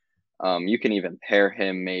guy. You can even pair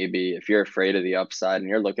him maybe if you're afraid of the upside and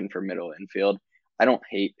you're looking for middle infield. I don't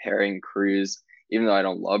hate pairing Cruz, even though I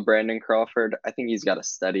don't love Brandon Crawford. I think he's got a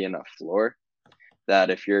steady enough floor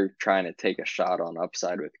that if you're trying to take a shot on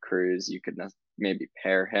upside with Cruz, you could maybe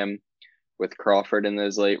pair him with Crawford in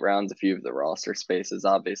those late rounds if you have the roster spaces.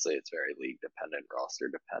 Obviously, it's very league dependent, roster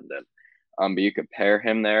dependent. But you could pair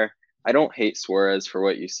him there. I don't hate Suarez for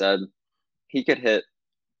what you said. He could hit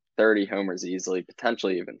 30 homers easily,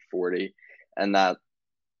 potentially even 40, and that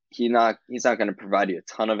he's not going to provide you a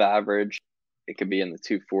ton of average. It could be in the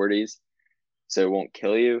 240s, so it won't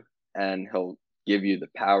kill you, and he'll give you the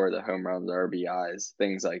power, the home runs, RBIs,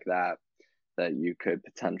 things like that you could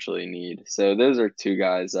potentially need. So those are 2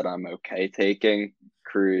 guys that I'm okay taking,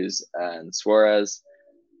 Cruz and Suarez.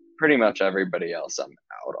 Pretty much everybody else I'm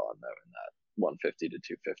out on, though, in that 150 to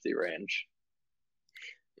 250 range.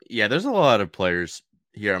 Yeah, there's a lot of players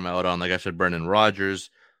here I'm out on. Like I said, Brendan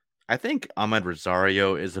Rodgers. I think Ahmed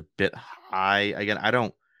Rosario is a bit high. Again, I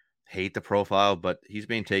don't hate the profile, but he's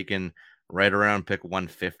being taken right around pick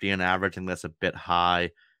 150 on average, and that's a bit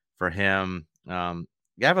high for him.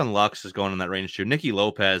 Gavin Lux is going in that range too. Nicky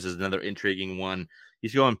Lopez is another intriguing one.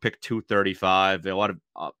 He's going pick 235.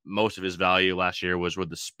 Most of his value last year was with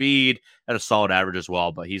the speed at a solid average as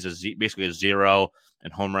well, but he's basically a 0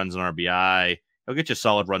 in home runs and RBI. He'll get you a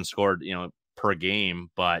solid run scored, per game,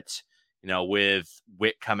 but with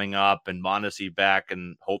Witt coming up and Mondesi back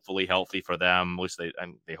and hopefully healthy for them, at least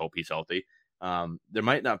they hope he's healthy. There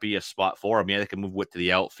might not be a spot for him. Yeah, they can move Witt to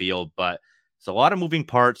the outfield, but it's a lot of moving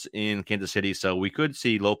parts in Kansas City. So we could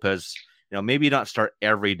see Lopez, maybe not start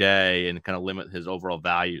every day and kind of limit his overall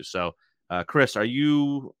value. So, Chris, are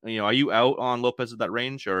you out on Lopez at that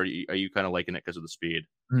range, or are you kind of liking it because of the speed?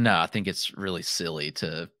 No, I think it's really silly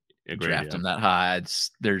to draft him that high.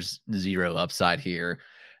 There's zero upside here.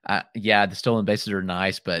 Yeah, the stolen bases are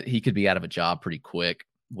nice, but he could be out of a job pretty quick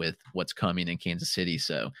with what's coming in Kansas City.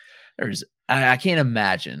 So I can't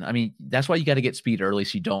imagine. I mean, that's why you got to get speed early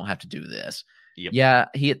so you don't have to do this. Yep. Yeah,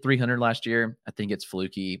 he hit 300 last year. I think it's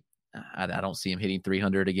fluky. I don't see him hitting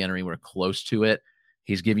 300 again or anywhere close to it.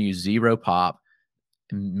 He's giving you zero pop,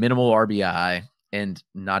 minimal RBI, and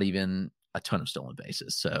not even a ton of stolen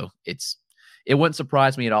bases. So it wouldn't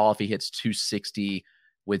surprise me at all if he hits 260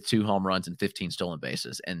 with 2 home runs and 15 stolen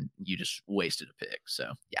bases, and you just wasted a pick.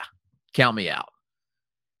 So yeah, count me out.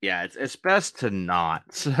 Yeah, it's best to not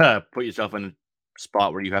put yourself in a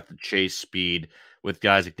spot where you have to chase speed with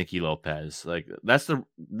guys like Nicky Lopez. Like that's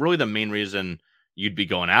really the main reason you'd be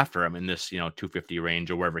going after him in this, 250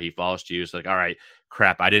 range or wherever he falls to you. It's like, all right,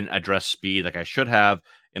 crap, I didn't address speed like I should have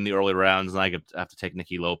in the early rounds, and I have to take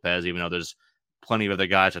Nicky Lopez, even though there's plenty of other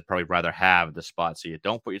guys I'd probably rather have at the spot. So you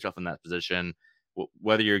don't put yourself in that position.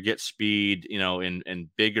 Whether you get speed, in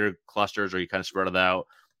bigger clusters or you kind of spread it out,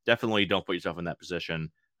 definitely don't put yourself in that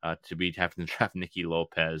position to be having to draft Nicky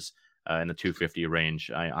Lopez in the 250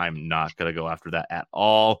 range. I'm not going to go after that at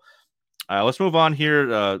all. Let's move on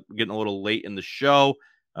here. Getting a little late in the show.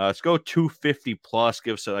 Let's go 250 plus.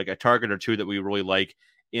 Give us a target or two that we really like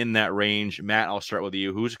in that range. Matt, I'll start with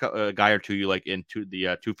you. Who's a guy or two you like into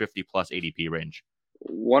the 250 plus ADP range?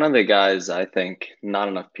 One of the guys I think not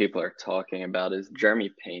enough people are talking about is Jeremy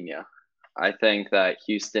Pena. I think that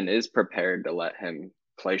Houston is prepared to let him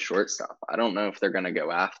play shortstop. I don't know if they're going to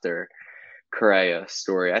go after Correa,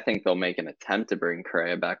 Story. I think they'll make an attempt to bring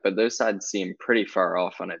Correa back, but those sides seem pretty far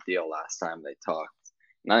off on a deal last time they talked.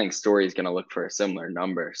 And I think Story is going to look for a similar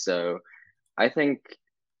number. So I think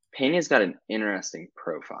Pena's got an interesting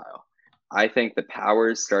profile. I think the power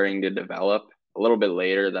is starting to develop a little bit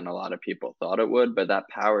later than a lot of people thought it would, but that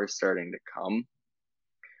power is starting to come.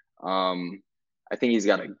 I think he's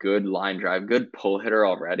got a good line drive, good pull hitter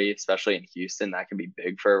already, especially in Houston. That could be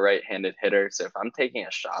big for a right-handed hitter. So if I'm taking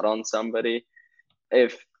a shot on somebody,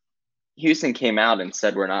 if Houston came out and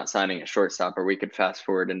said we're not signing a shortstop, or we could fast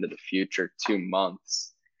forward into the future 2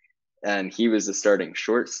 months, and he was the starting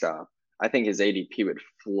shortstop, I think his ADP would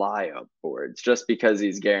fly upwards just because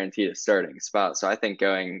he's guaranteed a starting spot. So I think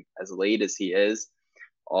going as late as he is,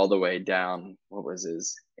 all the way down, what was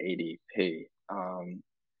his ADP?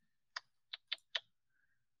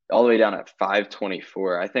 All the way down at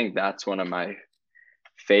 524. I think that's one of my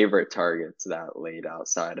favorite targets that late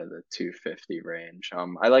outside of the 250 range.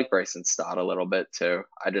 I like Bryson Stott a little bit too.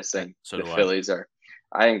 I just think the Phillies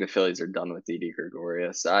are done with Didi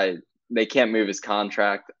Gregorius. They can't move his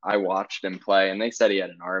contract. I watched him play and they said he had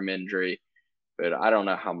an arm injury, but I don't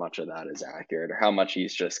know how much of that is accurate or how much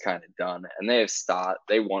he's just kind of done. And they have Stott.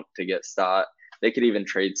 They want to get Stott. They could even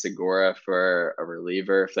trade Segura for a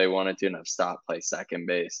reliever if they wanted to and have Stott play second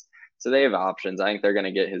base. So they have options. I think they're going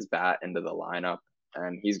to get his bat into the lineup,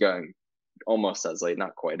 and he's going almost as late,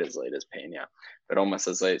 not quite as late as Pena, but almost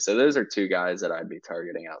as late. So those are two guys that I'd be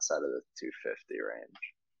targeting outside of the 250 range.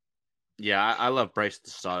 Yeah, I love Bryson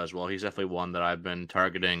Stott as well. He's definitely one that I've been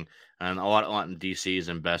targeting, and a lot in DCs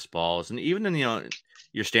and best balls, and even in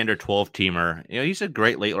your standard 12-teamer. He's a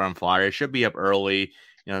great late round flyer. He should be up early.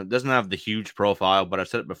 Doesn't have the huge profile, but I've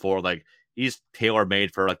said it before, he's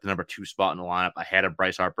tailor-made for the number 2 spot in the lineup ahead of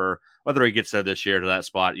Bryce Harper. Whether he gets there this year to that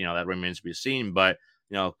spot, that remains to be seen. But,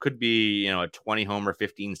 could be, a 20-homer,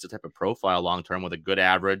 15 type of profile long-term with a good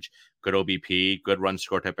average, good OBP, good run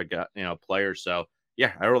score type of, player. So,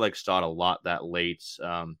 yeah, I really like Stott a lot that late.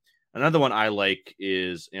 Another one I like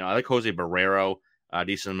is, I like Jose Barrero a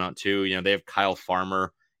decent amount too. They have Kyle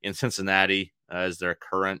Farmer in Cincinnati as their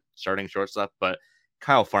current starting shortstop, but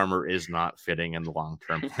Kyle Farmer is not fitting in the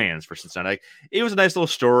long-term plans for Cincinnati. It was a nice little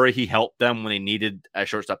story. He helped them when they needed a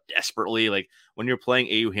shortstop desperately. When you're playing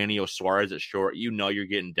Eugenio Suarez at short, you're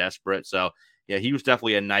getting desperate. So, yeah, he was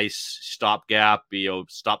definitely a nice stopgap,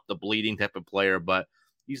 stop the bleeding type of player, but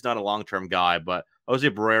he's not a long-term guy. But Jose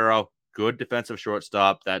Barrero, good defensive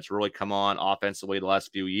shortstop that's really come on offensively the last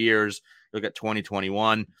few years. Look at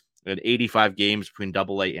 2021, had 85 games between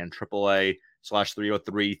AA and AAA.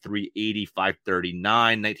 /303, 380,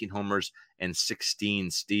 539, 19 homers, and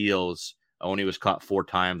 16 steals. When he was caught 4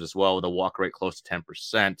 times as well, with a walk rate close to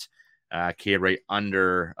 10%, K rate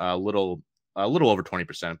under a little over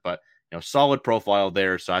 20%, but solid profile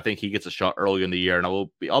there. So I think he gets a shot early in the year, and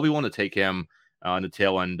I'll be willing to take him on the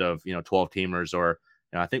tail end of 12-teamers, or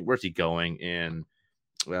I think where's he going in?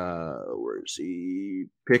 Where is he?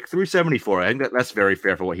 Pick 374. I think that's very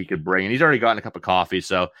fair for what he could bring. And he's already gotten a cup of coffee.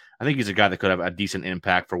 So I think he's a guy that could have a decent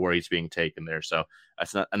impact for where he's being taken there. So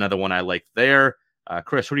that's another one I like there.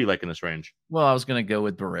 Chris, who do you like in this range? Well, I was going to go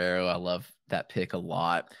with Barreiro. I love that pick a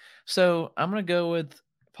lot. So I'm going to go with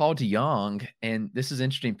Paul DeJong. And this is an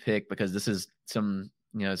interesting pick because this is some,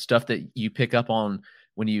 stuff that you pick up on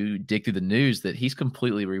when you dig through the news, that he's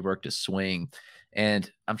completely reworked his swing.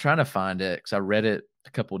 And I'm trying to find it because I read it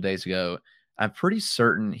a couple of days ago. I'm pretty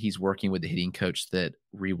certain he's working with the hitting coach that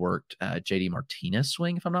reworked JD Martinez's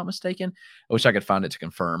swing, if I'm not mistaken. I wish I could find it to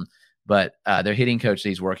confirm. But their hitting coach that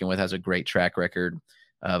he's working with has a great track record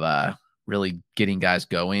of really getting guys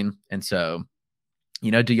going. And so,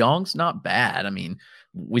 DeJong's not bad. I mean,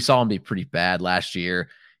 we saw him be pretty bad last year.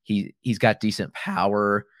 He's got decent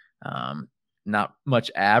power, not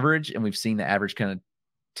much average, and we've seen the average kind of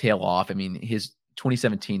tail off. I mean, his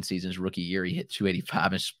 2017 season's rookie year, he hit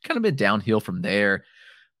 285. It's kind of been downhill from there.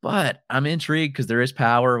 But I'm intrigued because there is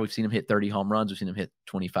power. We've seen him hit 30 home runs. We've seen him hit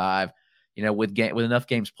 25. With enough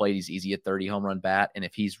games played, he's easy at 30 home run bat. And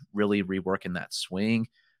if he's really reworking that swing,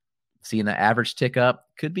 seeing the average tick up,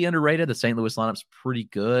 could be underrated. The St. Louis lineup's pretty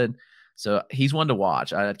good. So he's one to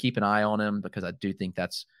watch. I'd keep an eye on him because I do think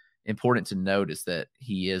that's important to notice that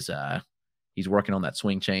he is he's working on that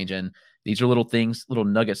swing change. And these are little things, little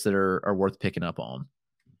nuggets that are worth picking up on.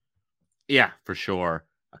 Yeah, for sure.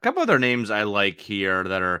 A couple other names I like here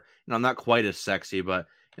that are, not quite as sexy, but,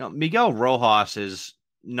 Miguel Rojas is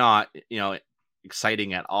not,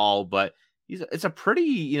 exciting at all, but it's a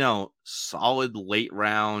pretty, solid late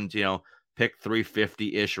round, pick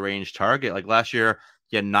 350-ish range target. Like last year,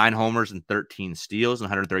 he had 9 homers and 13 steals in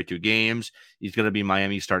 132 games. He's going to be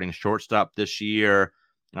Miami's starting shortstop this year.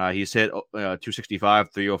 He's hit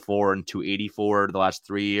 265, 304, and 284 the last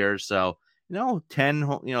 3 years. So, 10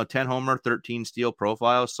 homer, 13 steal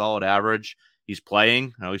profile, solid average. He's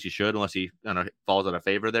playing. At least he should, unless he falls out of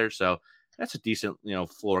favor there. So that's a decent,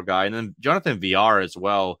 floor guy. And then Jonathan Villar as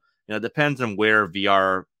well. It depends on where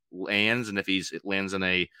Villar lands and if it lands in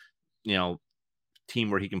a, team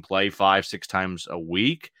where he can play 5-6 times a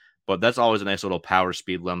week. But that's always a nice little power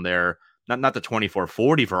speed limb there. Not the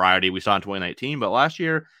 24-40 variety we saw in 2019, but last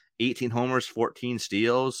year, 18 homers, 14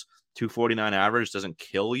 steals, 249 average doesn't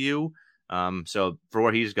kill you. So for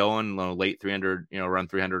where he's going, late 300, around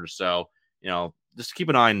 300 or so, just keep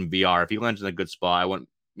an eye on VR. If he lands in a good spot, I wouldn't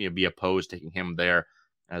be opposed to taking him there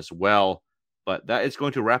as well. But that is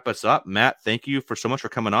going to wrap us up. Matt, thank you so much for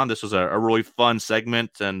coming on. This was a really fun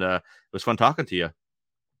segment, and it was fun talking to you.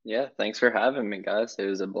 Yeah, thanks for having me, guys. It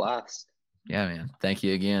was a blast. Yeah, man. Thank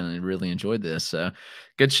you again. I really enjoyed this.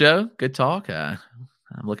 Good show. Good talk. I'm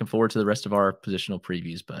looking forward to the rest of our positional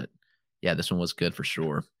previews, but yeah, this one was good for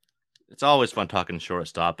sure. It's always fun talking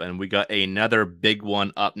shortstop, and we got another big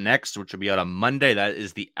one up next, which will be out on Monday. That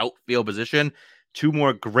is the outfield position. 2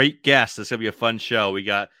 more great guests. It's going to be a fun show. We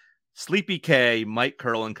got Sleepy K, Mike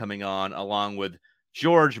Curlin coming on, along with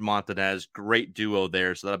George Montanez. Great duo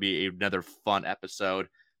there, so that'll be another fun episode.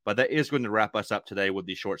 But that is going to wrap us up today with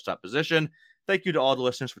the shortstop position. Thank you to all the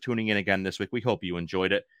listeners for tuning in again this week. We hope you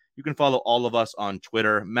enjoyed it. You can follow all of us on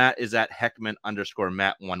Twitter. Matt is at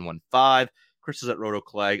Heckman_Matt115. Chris is at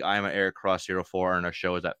RotoClegg. I am at Eric Cross 04, and our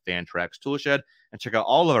show is at Fantrax Toolshed. And check out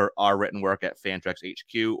all of our written work at Fantrax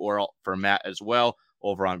HQ, or for Matt as well,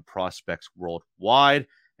 over on Prospects Worldwide.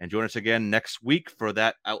 And join us again next week for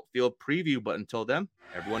that outfield preview. But until then,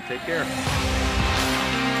 everyone take care.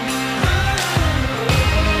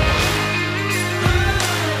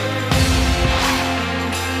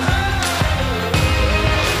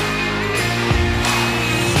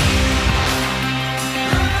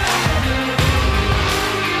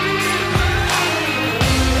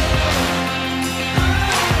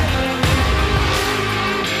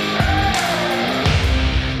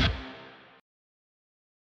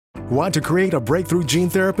 Want to create a breakthrough gene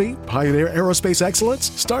therapy? Pioneer aerospace excellence?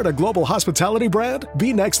 Start a global hospitality brand?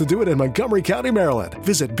 Be Next to do it in Montgomery County, Maryland.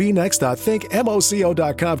 Visit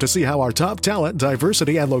bnext.thinkmoco.com to see how our top talent,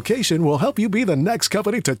 diversity, and location will help you be the next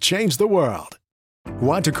company to change the world.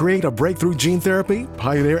 Want to create a breakthrough gene therapy?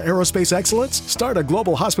 Pioneer aerospace excellence? Start a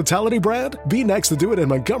global hospitality brand? Be Next to do it in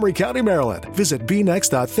Montgomery County, Maryland. Visit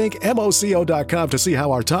bnext.thinkmoco.com to see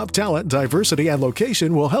how our top talent, diversity, and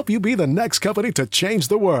location will help you be the next company to change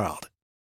the world.